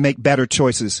able to make better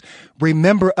choices,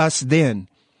 remember us then.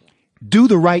 Do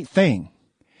the right thing.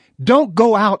 Don't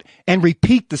go out and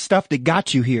repeat the stuff that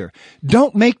got you here.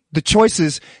 Don't make the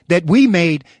choices that we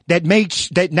made that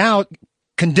now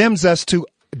condemns us to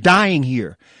dying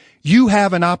here. You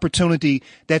have an opportunity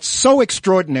that's so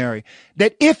extraordinary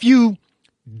that if you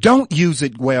don't use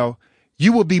it well,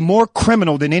 you will be more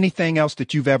criminal than anything else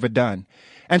that you've ever done.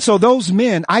 And so those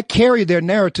men, I carry their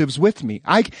narratives with me.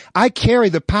 I carry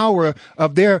the power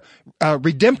of their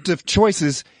redemptive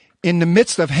choices in the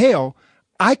midst of hell.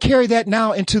 I carry that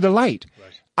now into the light.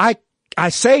 Right. I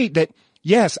say that,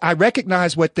 yes, I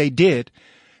recognize what they did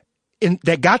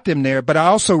that got them there, but I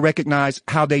also recognize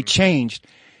how they changed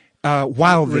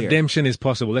while there. Redemption is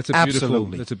possible. That's a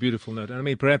Absolutely. That's a beautiful note. And I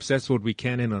mean, perhaps that's what we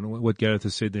can end on, what Gareth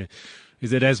has said there, is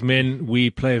that as men,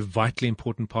 we play a vitally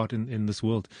important part in this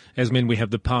world. As men, we have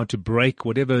the power to break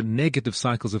whatever negative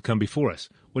cycles have come before us,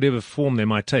 whatever form they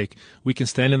might take. We can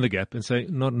stand in the gap and say,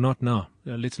 not now.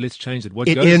 Let's change it.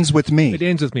 It ends with me. It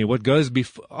ends with me. What goes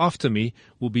after me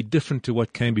will be different to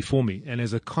what came before me. And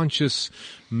as a conscious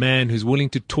man who's willing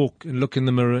to talk and look in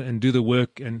the mirror and do the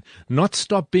work and not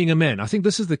stop being a man, I think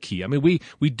this is the key. I mean,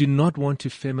 we do not want to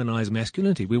feminize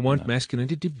masculinity. We want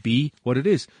masculinity to be what it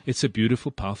is. It's a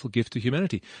beautiful, powerful gift to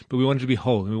humanity. But we want it to be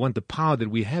whole. And we want the power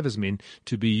that we have as men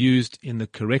to be used in the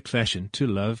correct fashion to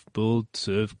love, build,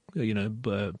 serve,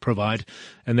 provide.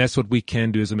 And that's what we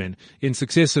can do as a man. In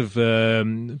successive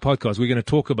podcast, we're going to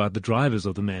talk about the drivers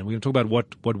of the man. We're going to talk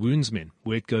about what wounds men,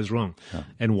 where it goes wrong,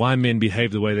 and why men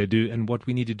behave the way they do, and what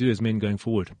we need to do as men going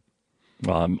forward.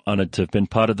 Well, I'm honored to have been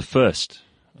part of the first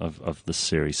of this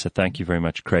series. So thank you very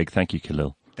much, Craig. Thank you,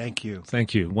 Khalil. Thank you.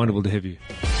 Thank you. Wonderful to have you.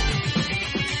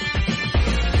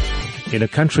 In a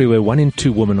country where 1 in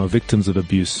 2 women are victims of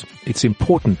abuse, it's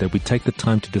important that we take the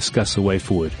time to discuss a way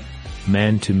forward,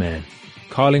 man to man.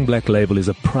 Carling Black Label is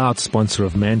a proud sponsor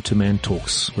of Man to Man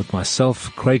Talks with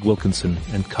myself, Craig Wilkinson,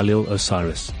 and Khalil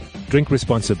Osiris. Drink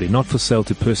responsibly, not for sale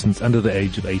to persons under the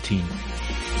age of 18.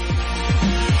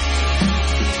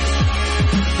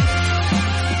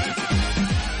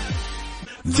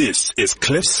 This is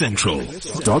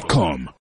CliffCentral.com.